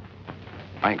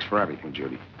 Thanks for everything,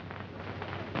 Judy.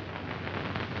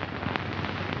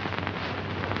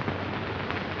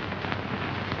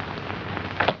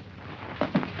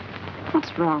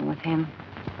 What's wrong with him?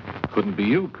 Couldn't be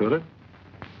you, could it?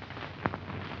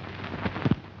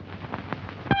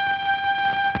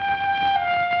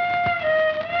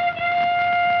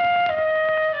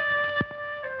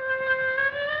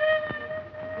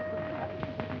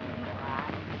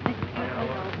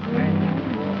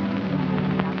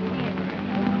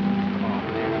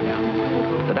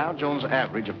 The Dow Jones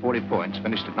average of 40 points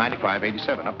finished at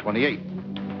 95.87, up 28.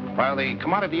 While the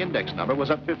commodity index number was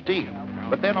up 15.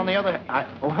 But then on the other...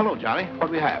 Oh, hello, Johnny. What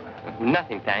do we have?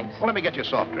 Nothing, thanks. Well, let me get you a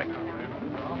soft drink.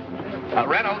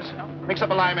 Reynolds, mix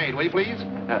up a limeade, will you, please?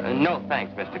 No,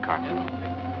 thanks, Mr. Carson.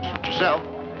 Suit yourself.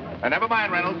 Never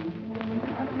mind, Reynolds.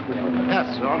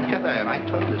 Yes, on here there, I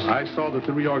told you so. I saw that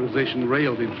the reorganization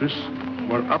rail interests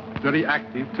were up very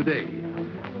active today.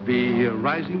 The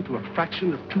rising to a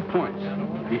fraction of 2 points.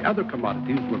 The other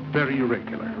commodities were very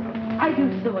irregular. I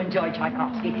do so enjoy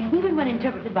Tchaikovsky, even when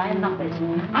interpreted by a novice.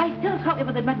 I felt,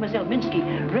 however, that Mademoiselle Minsky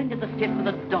rendered the fifth with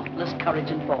a dauntless courage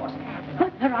and force.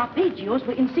 But her arpeggios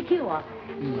were insecure,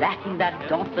 lacking that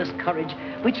dauntless courage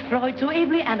which Freud so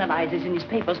ably analyzes in his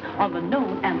papers on the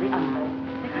known and the unknown.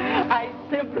 I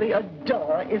simply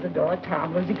adore Isadora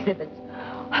Tomler's exhibits.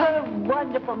 Her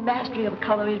wonderful mastery of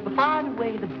color is far and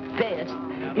away the best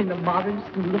in the modern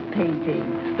school of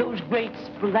painting. Those great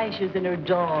splashes in her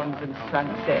dawns and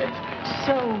sunsets,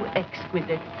 so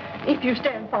exquisite. If you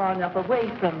stand far enough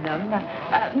away from them,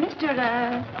 Mr.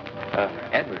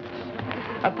 Edwards.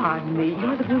 Pardon me,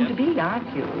 you're the groom to be,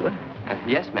 aren't you?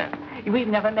 Yes, ma'am. We've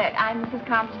never met. I'm Mrs.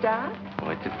 Comstock. Oh,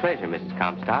 it's a pleasure, Mrs.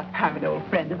 Comstock. I'm an old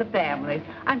friend of the family.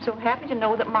 I'm so happy to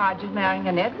know that Marge is marrying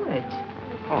an Edwards.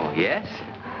 Oh, yes?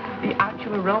 Aren't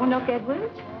you a Roanoke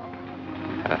Edwards?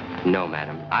 No,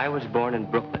 madam. I was born in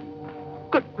Brooklyn.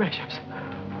 Good gracious.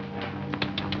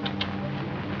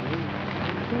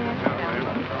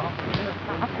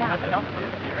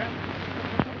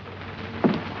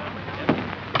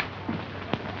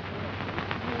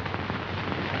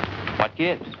 What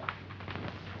gives?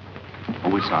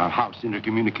 Oh, it's our house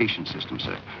intercommunication system,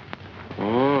 sir.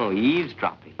 Oh,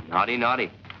 eavesdropping. Naughty,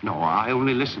 naughty. No, I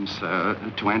only listen, sir,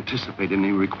 to anticipate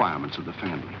any requirements of the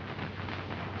family.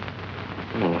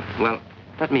 Oh, well,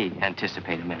 let me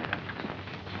anticipate a minute.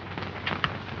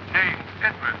 James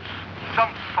Edwards. Some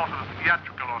sort of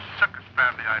theatrical or circus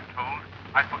family, I'm told.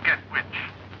 I forget which.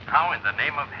 How in the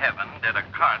name of heaven did a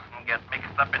Carson get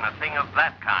mixed up in a thing of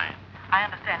that kind? I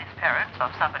understand his parents or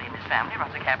somebody in his family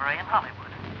runs a cabaret in Hollywood.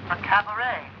 A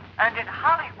cabaret? And in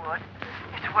Hollywood?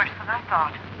 It's worse than I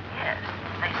thought. Yes,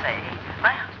 they say.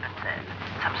 My husband said.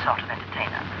 Some sort of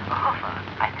entertainer. A hoofer,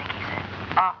 I think he said.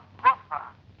 A hoofer.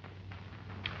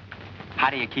 How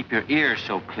do you keep your ears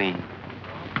so clean?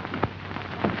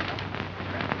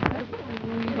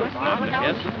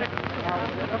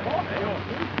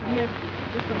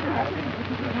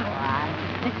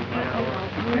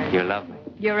 You're lovely.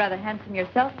 You're rather handsome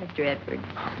yourself, Mr. Edwards.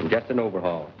 Just an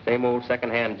overhaul. Same old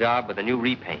second-hand job with a new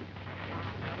repaint.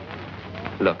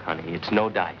 Look, honey, it's no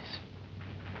dice.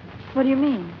 What do you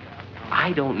mean?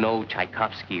 I don't know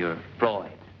Tchaikovsky or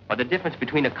Freud or the difference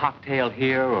between a cocktail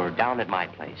here or down at my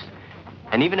place.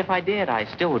 And even if I did, I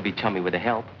still would be chummy with the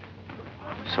help.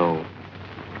 So,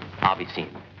 I'll be seeing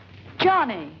you.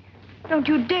 Johnny, don't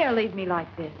you dare leave me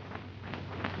like this.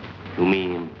 You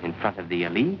mean in front of the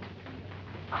elite?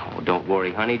 Oh, don't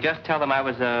worry, honey. Just tell them I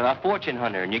was a fortune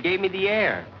hunter and you gave me the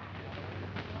air.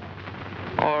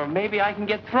 Or maybe I can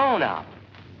get thrown out.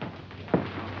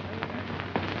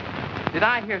 Did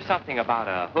I hear something about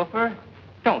a hoofer?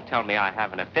 Don't tell me I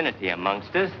have an affinity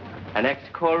amongst us. An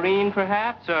ex-Corrine,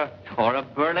 perhaps, or a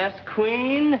burlesque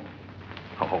queen?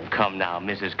 Oh, come now,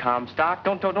 Mrs. Comstock.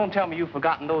 Don't tell me you've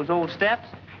forgotten those old steps.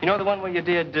 You know the one where you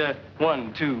did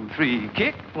 1, 2, 3,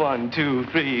 kick, 1, 2,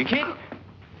 3, kick?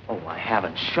 Oh, I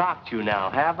haven't shocked you now,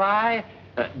 have I?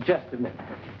 Just a minute.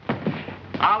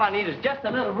 All I need is just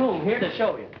a little room here to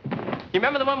show you. You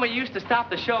remember the one we used to stop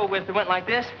the show with that went like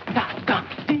this?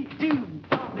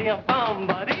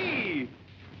 Buddy.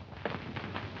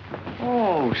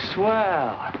 Oh,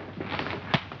 swell.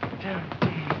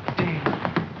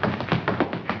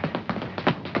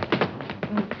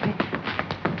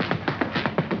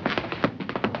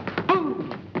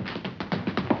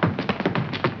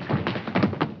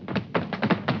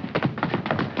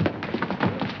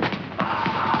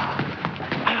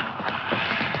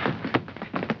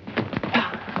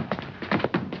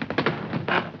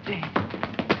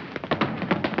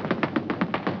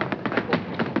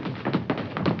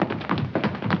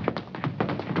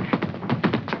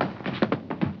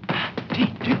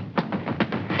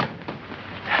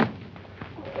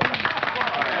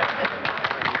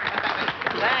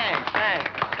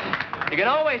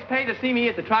 Pay to see me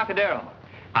at the Trocadero.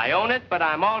 I own it, but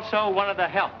I'm also one of the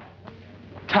help.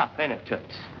 Tough, ain't it,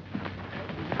 Toots?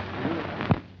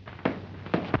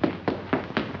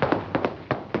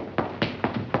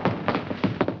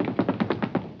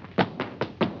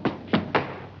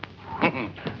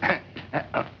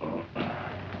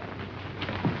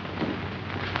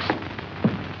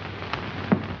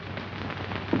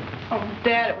 Oh,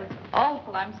 Dad, it was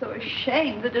awful. I'm so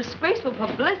ashamed. The disgraceful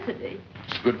publicity.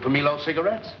 It's good for Milo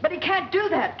cigarettes. But he can't do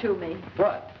that to me.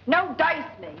 What? No dice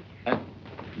me.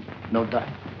 No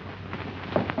dice.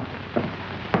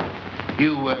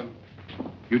 You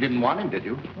didn't want him, did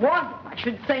you? Want him, I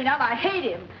should say not. I hate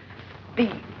him.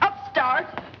 The upstart.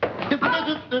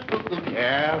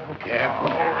 Careful, careful.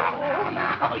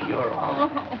 Now you're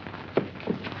all...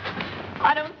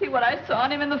 I don't see what I saw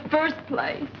in him in the first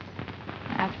place.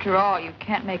 After all, you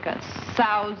can't make a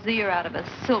sow's ear out of a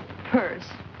silk purse.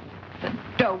 The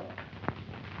dope.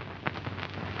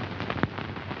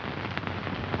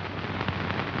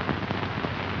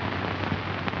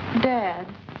 Dad.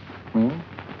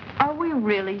 Are we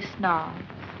really snobs?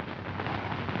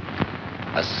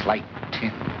 A slight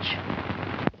tinge.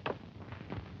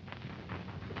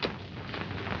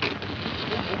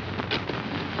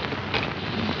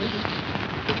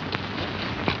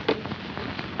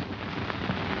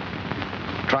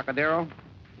 Trocadero?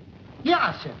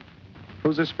 Yeah, sir.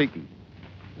 Who's this speaking?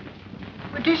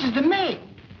 But this is the maid.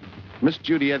 Miss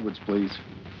Judy Edwards, please.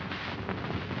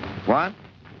 What?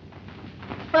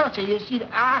 Well, sir, you see,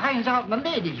 I hangs out in the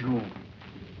ladies' room.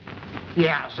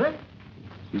 Yeah, sir.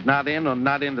 She's not in or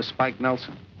not into Spike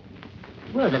Nelson?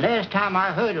 Well, the last time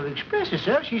I heard her express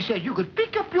herself, she said you could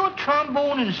pick up your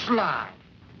trombone and slide.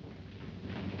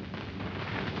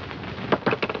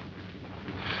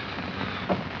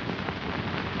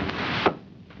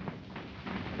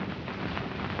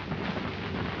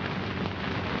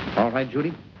 All right,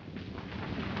 Judy?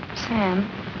 Sam,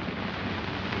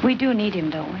 we do need him,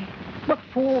 don't we? What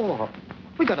for?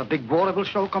 We got a big vaudeville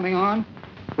show coming on.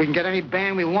 We can get any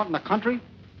band we want in the country.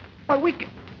 Why, we can...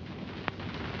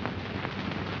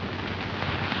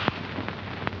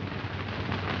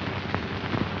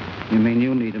 You mean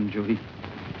you need him, Judy?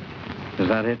 Is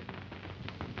that it?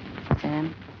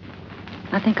 Sam,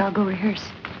 I think I'll go rehearse.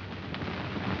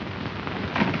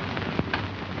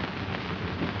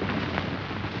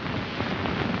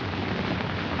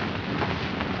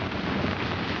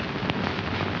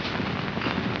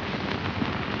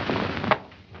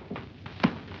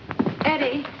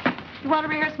 Eddie, you want to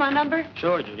rehearse my number?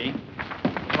 Sure, Judy.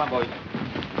 Come on, boys.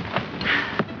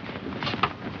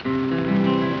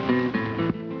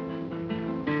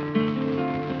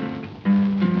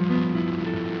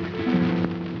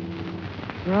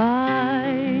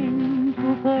 Trying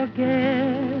to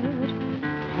forget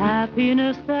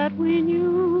happiness that we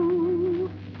knew.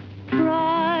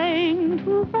 Trying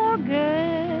to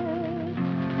forget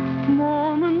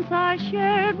moments I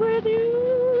shared with you.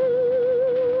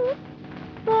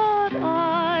 But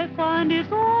I find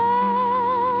it's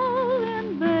all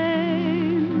in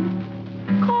vain,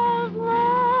 'cause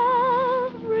love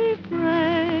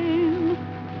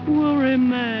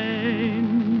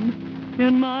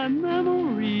in my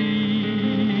memory,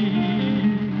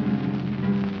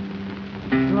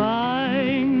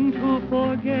 trying to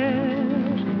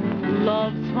forget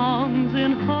love songs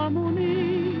in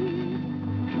harmony,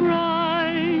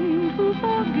 trying to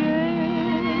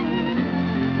forget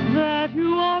that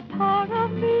you are part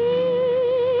of me.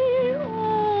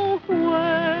 Oh, where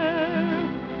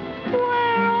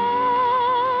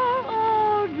are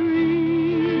our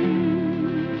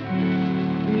dreams?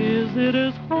 Is it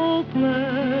as hopeless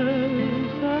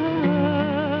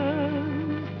as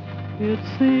it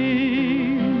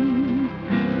seems?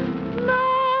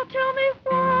 Now tell me,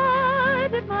 why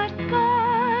did my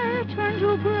sky turn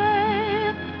to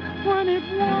gray when it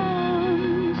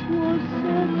once was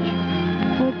such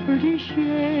a pretty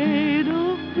shade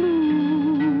of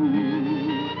blue?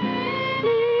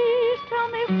 Please tell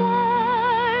me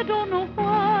why, don't know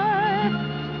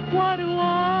why do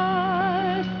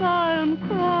I sigh and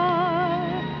cry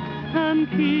and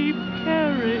keep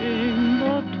carrying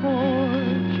the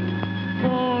torch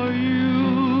for you?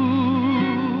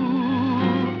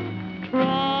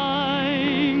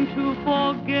 Trying to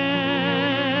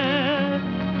forget,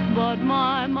 but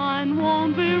my mind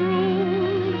won't be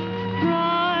ruled.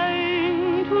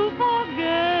 Trying to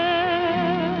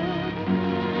forget,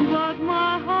 but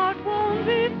my heart won't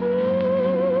be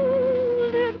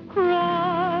fooled. It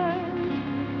cries,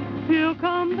 he'll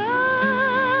come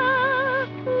back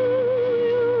to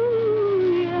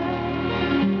you,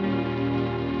 yeah.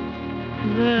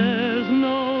 There's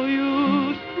no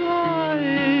use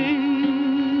trying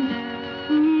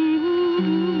to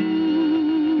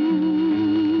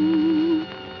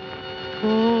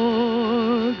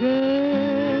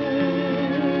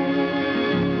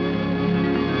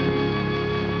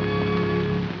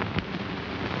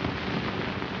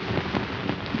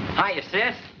Hiya,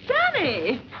 sis.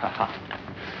 Johnny!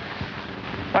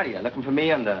 What are you, looking for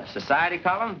me on the society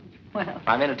column? Well, If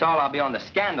I'm in at all, I'll be on the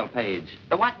scandal page.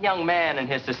 The what young man and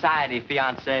his society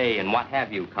fiancée and what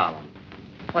have you column.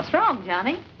 what's wrong,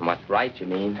 Johnny? What's right, you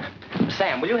mean?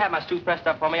 Sam, will you have my suit pressed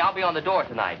up for me? I'll be on the door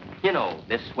tonight. You know,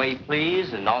 this way,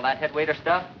 please, and all that head waiter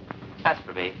stuff. That's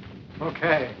for me.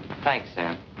 Okay. Thanks,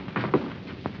 Sam.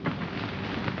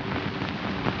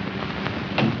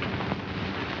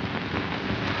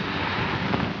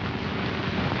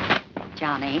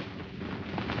 Johnny,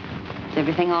 is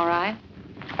everything all right?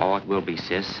 Oh, it will be,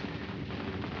 sis.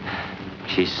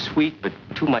 She's sweet, but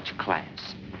too much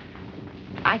class.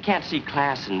 I can't see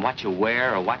class in what you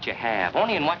wear or what you have,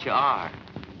 only in what you are.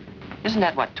 Isn't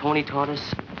that what Tony taught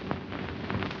us?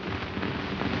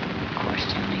 Of course,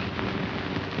 Johnny.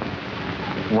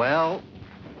 Well,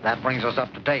 that brings us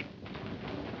up to date.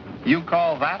 You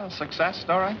call that a success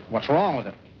story? What's wrong with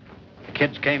it? The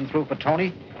kids came through for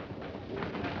Tony.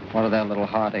 What do their little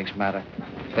heartaches matter?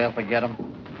 They'll forget them.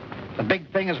 The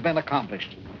big thing has been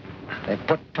accomplished. They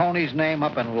put Tony's name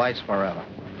up in lights forever.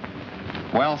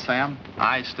 Well, Sam,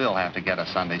 I still have to get a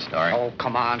Sunday story. Oh,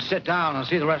 come on. Sit down and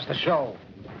see the rest of the show.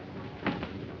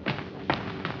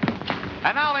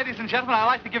 And now, ladies and gentlemen, I'd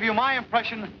like to give you my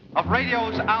impression of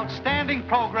radio's outstanding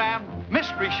program,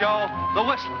 mystery show, The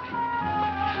Whistler.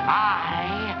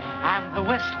 I am the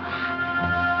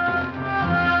Whistler.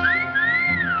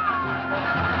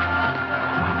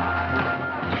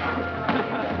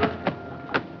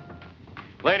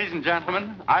 Ladies and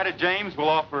gentlemen, Ida James will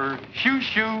offer Shoo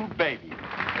Shoo Baby.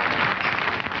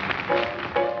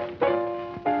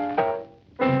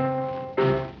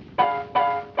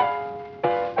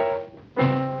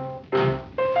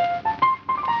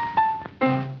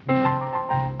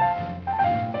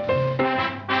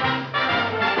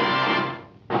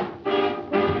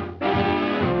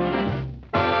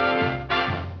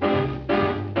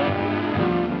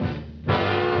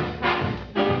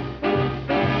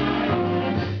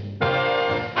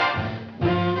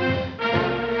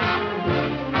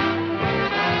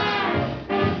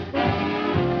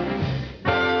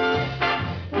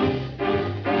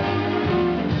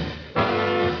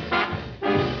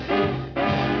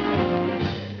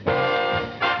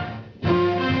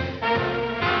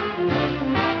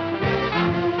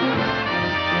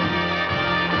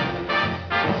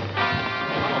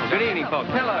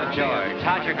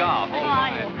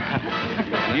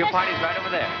 Your party's right over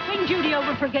there. Bring Judy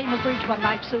over for a game of bridge one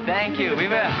night soon. Thank you. We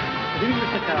will. Good evening,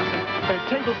 Mr. Carson.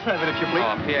 Table 7, if you please.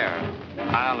 Oh, Pierre,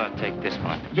 I'll take this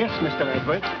one. Yes, Mr.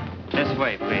 Edwards. This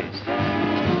way,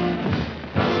 please.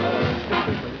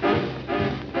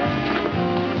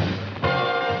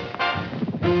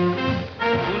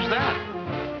 Who's that?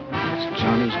 It's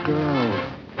Johnny's girl.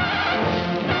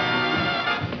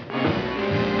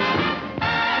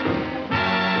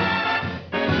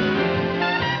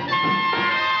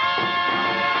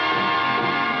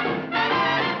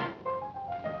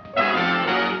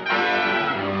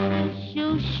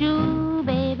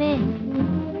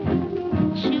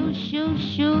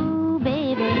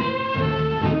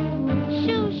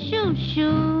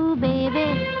 shoo, baby.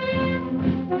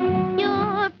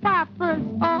 Your papa's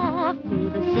off to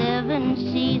the 7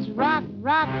 seas. Rock,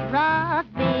 rock, rock,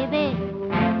 baby.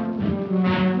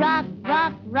 Rock,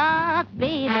 rock, rock,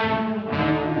 baby.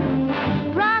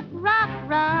 Rock, rock,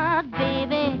 rock,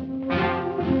 baby.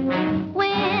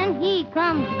 When he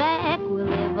comes back, we'll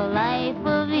live a life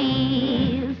of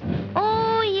ease.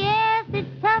 Oh, yes,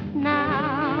 it's tough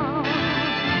now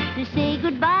to say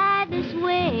goodbye this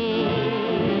way.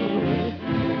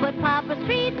 But Papa's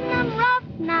treating them rough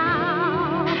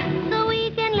now, so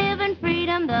we can live in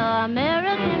freedom the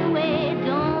American way.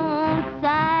 Don't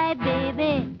sigh,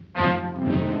 baby.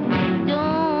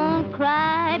 Don't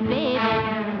cry, baby.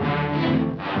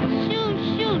 Shoo,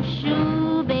 shoo,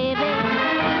 shoo, baby.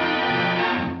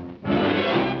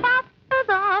 Papa's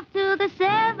off to the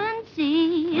 7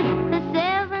 seas, the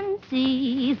 7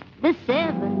 seas, the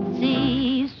 7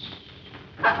 seas.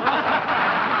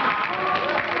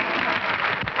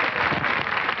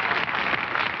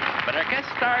 But our guest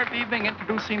star of the evening,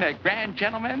 introducing a grand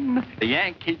gentleman, the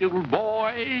Yankee Doodle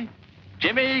boy,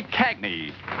 Jimmy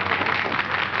Cagney.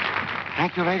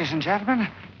 Thank you, ladies and gentlemen.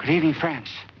 Good evening, friends.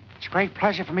 It's a great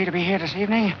pleasure for me to be here this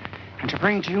evening and to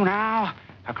bring to you now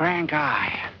a grand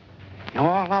guy. You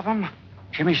all love him,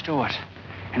 Jimmy Stewart.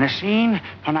 In a scene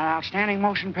from that outstanding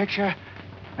motion picture,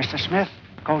 Mr. Smith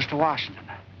Goes to Washington.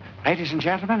 Ladies and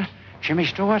gentlemen, Jimmy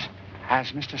Stewart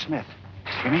as Mr. Smith.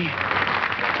 Jimmy?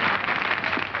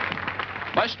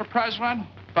 Mr. President,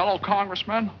 fellow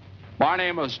congressmen, my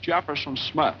name is Jefferson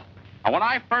Smith. And when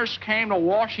I first came to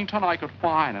Washington, I could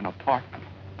find an apartment.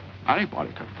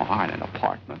 Anybody could find an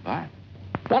apartment, eh?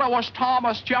 Well, it was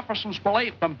Thomas Jefferson's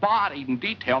belief embodied in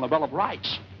detail in the Bill of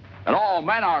Rights that all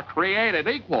men are created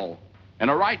equal in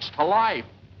the rights to life,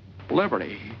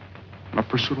 liberty, and the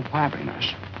pursuit of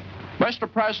happiness.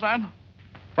 Mr. President,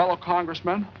 fellow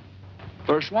congressmen,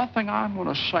 there's one thing I'm going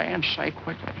to say and say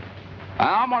quickly. And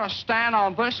I'm going to stand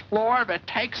on this floor if it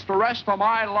takes the rest of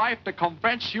my life to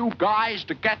convince you guys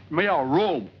to get me a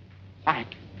room.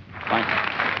 Thank you. Thank you.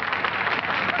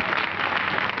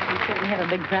 We certainly have a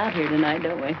big crowd here tonight,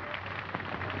 don't we?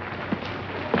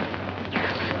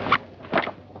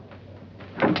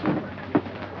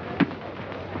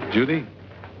 Judy,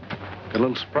 got a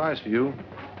little surprise for you.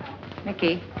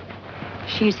 Mickey,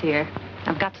 she's here.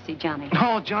 I've got to see Johnny.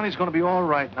 No, Johnny's going to be all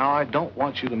right now. I don't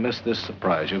want you to miss this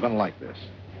surprise. You're going to like this.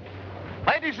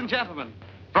 Ladies and gentlemen,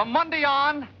 from Monday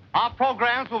on, our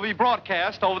programs will be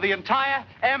broadcast over the entire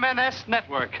MNS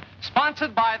network,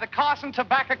 sponsored by the Carson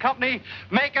Tobacco Company,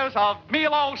 makers of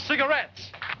Milo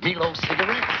cigarettes. Milo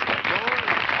cigarettes?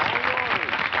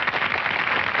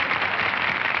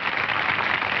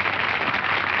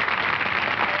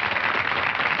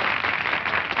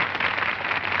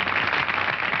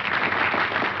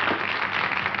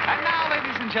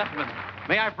 Gentlemen,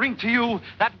 may I bring to you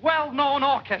that well-known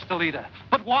orchestra leader.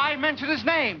 But why mention his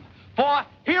name? For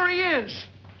here he is.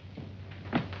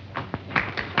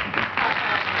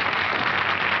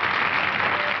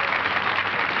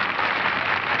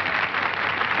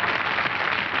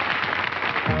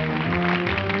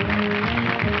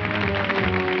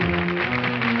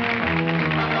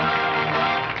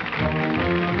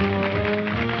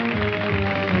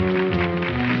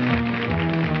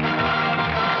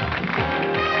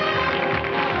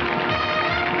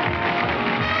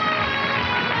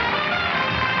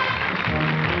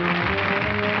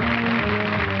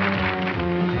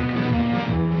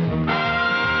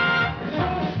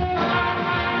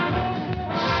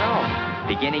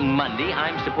 Beginning Monday,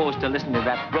 I'm supposed to listen to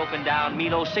that broken-down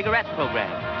Milo cigarette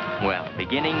program. Well,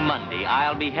 beginning Monday,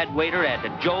 I'll be head waiter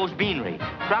at Joe's Beanery.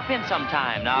 Drop in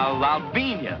sometime. Now, I'll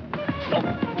bean you.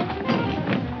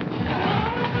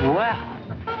 Well,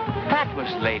 that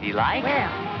was ladylike.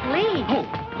 Well, please. Oh,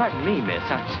 pardon me, miss.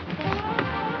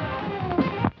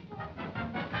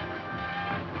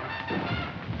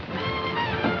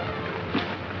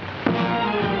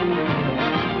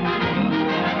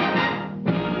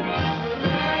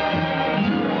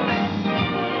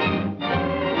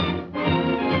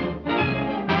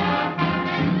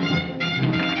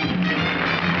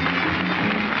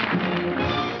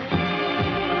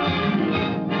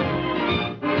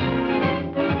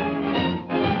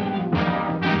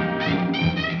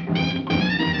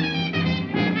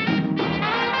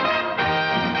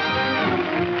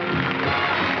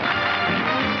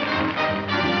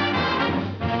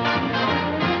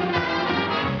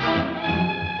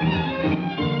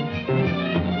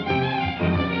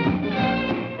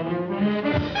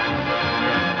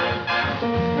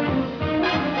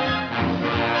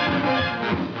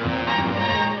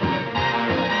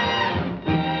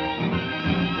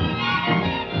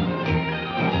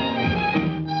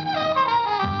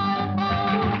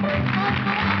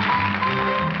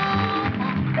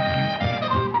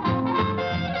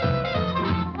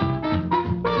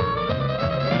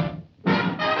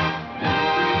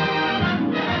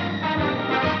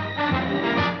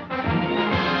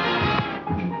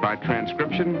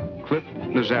 Transcription, Cliff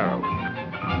Nazaro.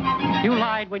 You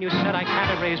lied when you said I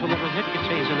cabarets with little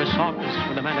hippies and the softness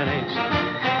with the matinees.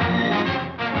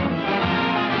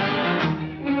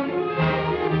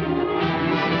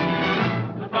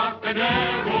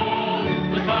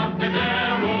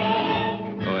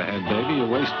 Go ahead, baby. You're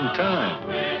wasting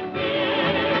time.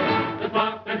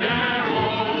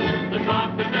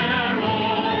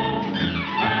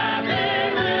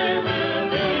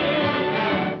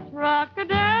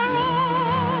 Trocadero,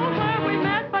 where we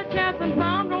met by chance and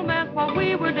found romance while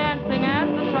we were dancing at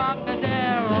the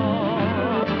Trocadero.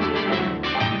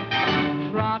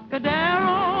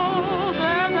 Trocadero,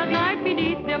 there that night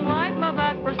beneath dim light, love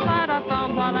at first sight I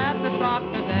found while at the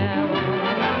Trocadero.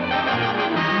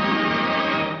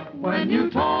 When you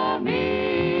told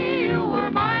me you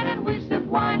were mine and we sipped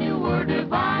wine, you were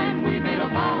divine. We made a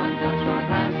vow and touched our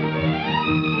glasses.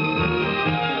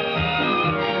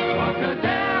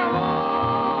 Trocadero,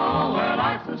 where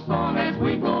life's a song as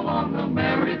we go along the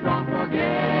merry drum.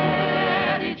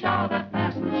 Forget each hour that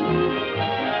passes.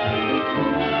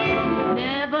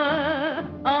 Never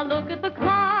a look at the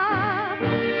clock,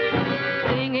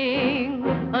 singing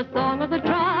a song of the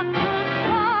Trocadero.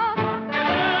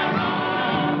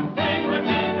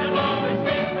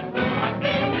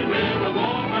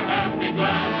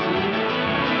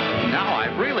 Now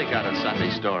I've really got a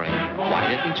Sunday story. Why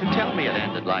didn't you tell me it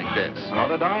ended like this? How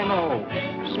did I know?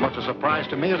 It's as much a surprise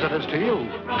to me as it is to you.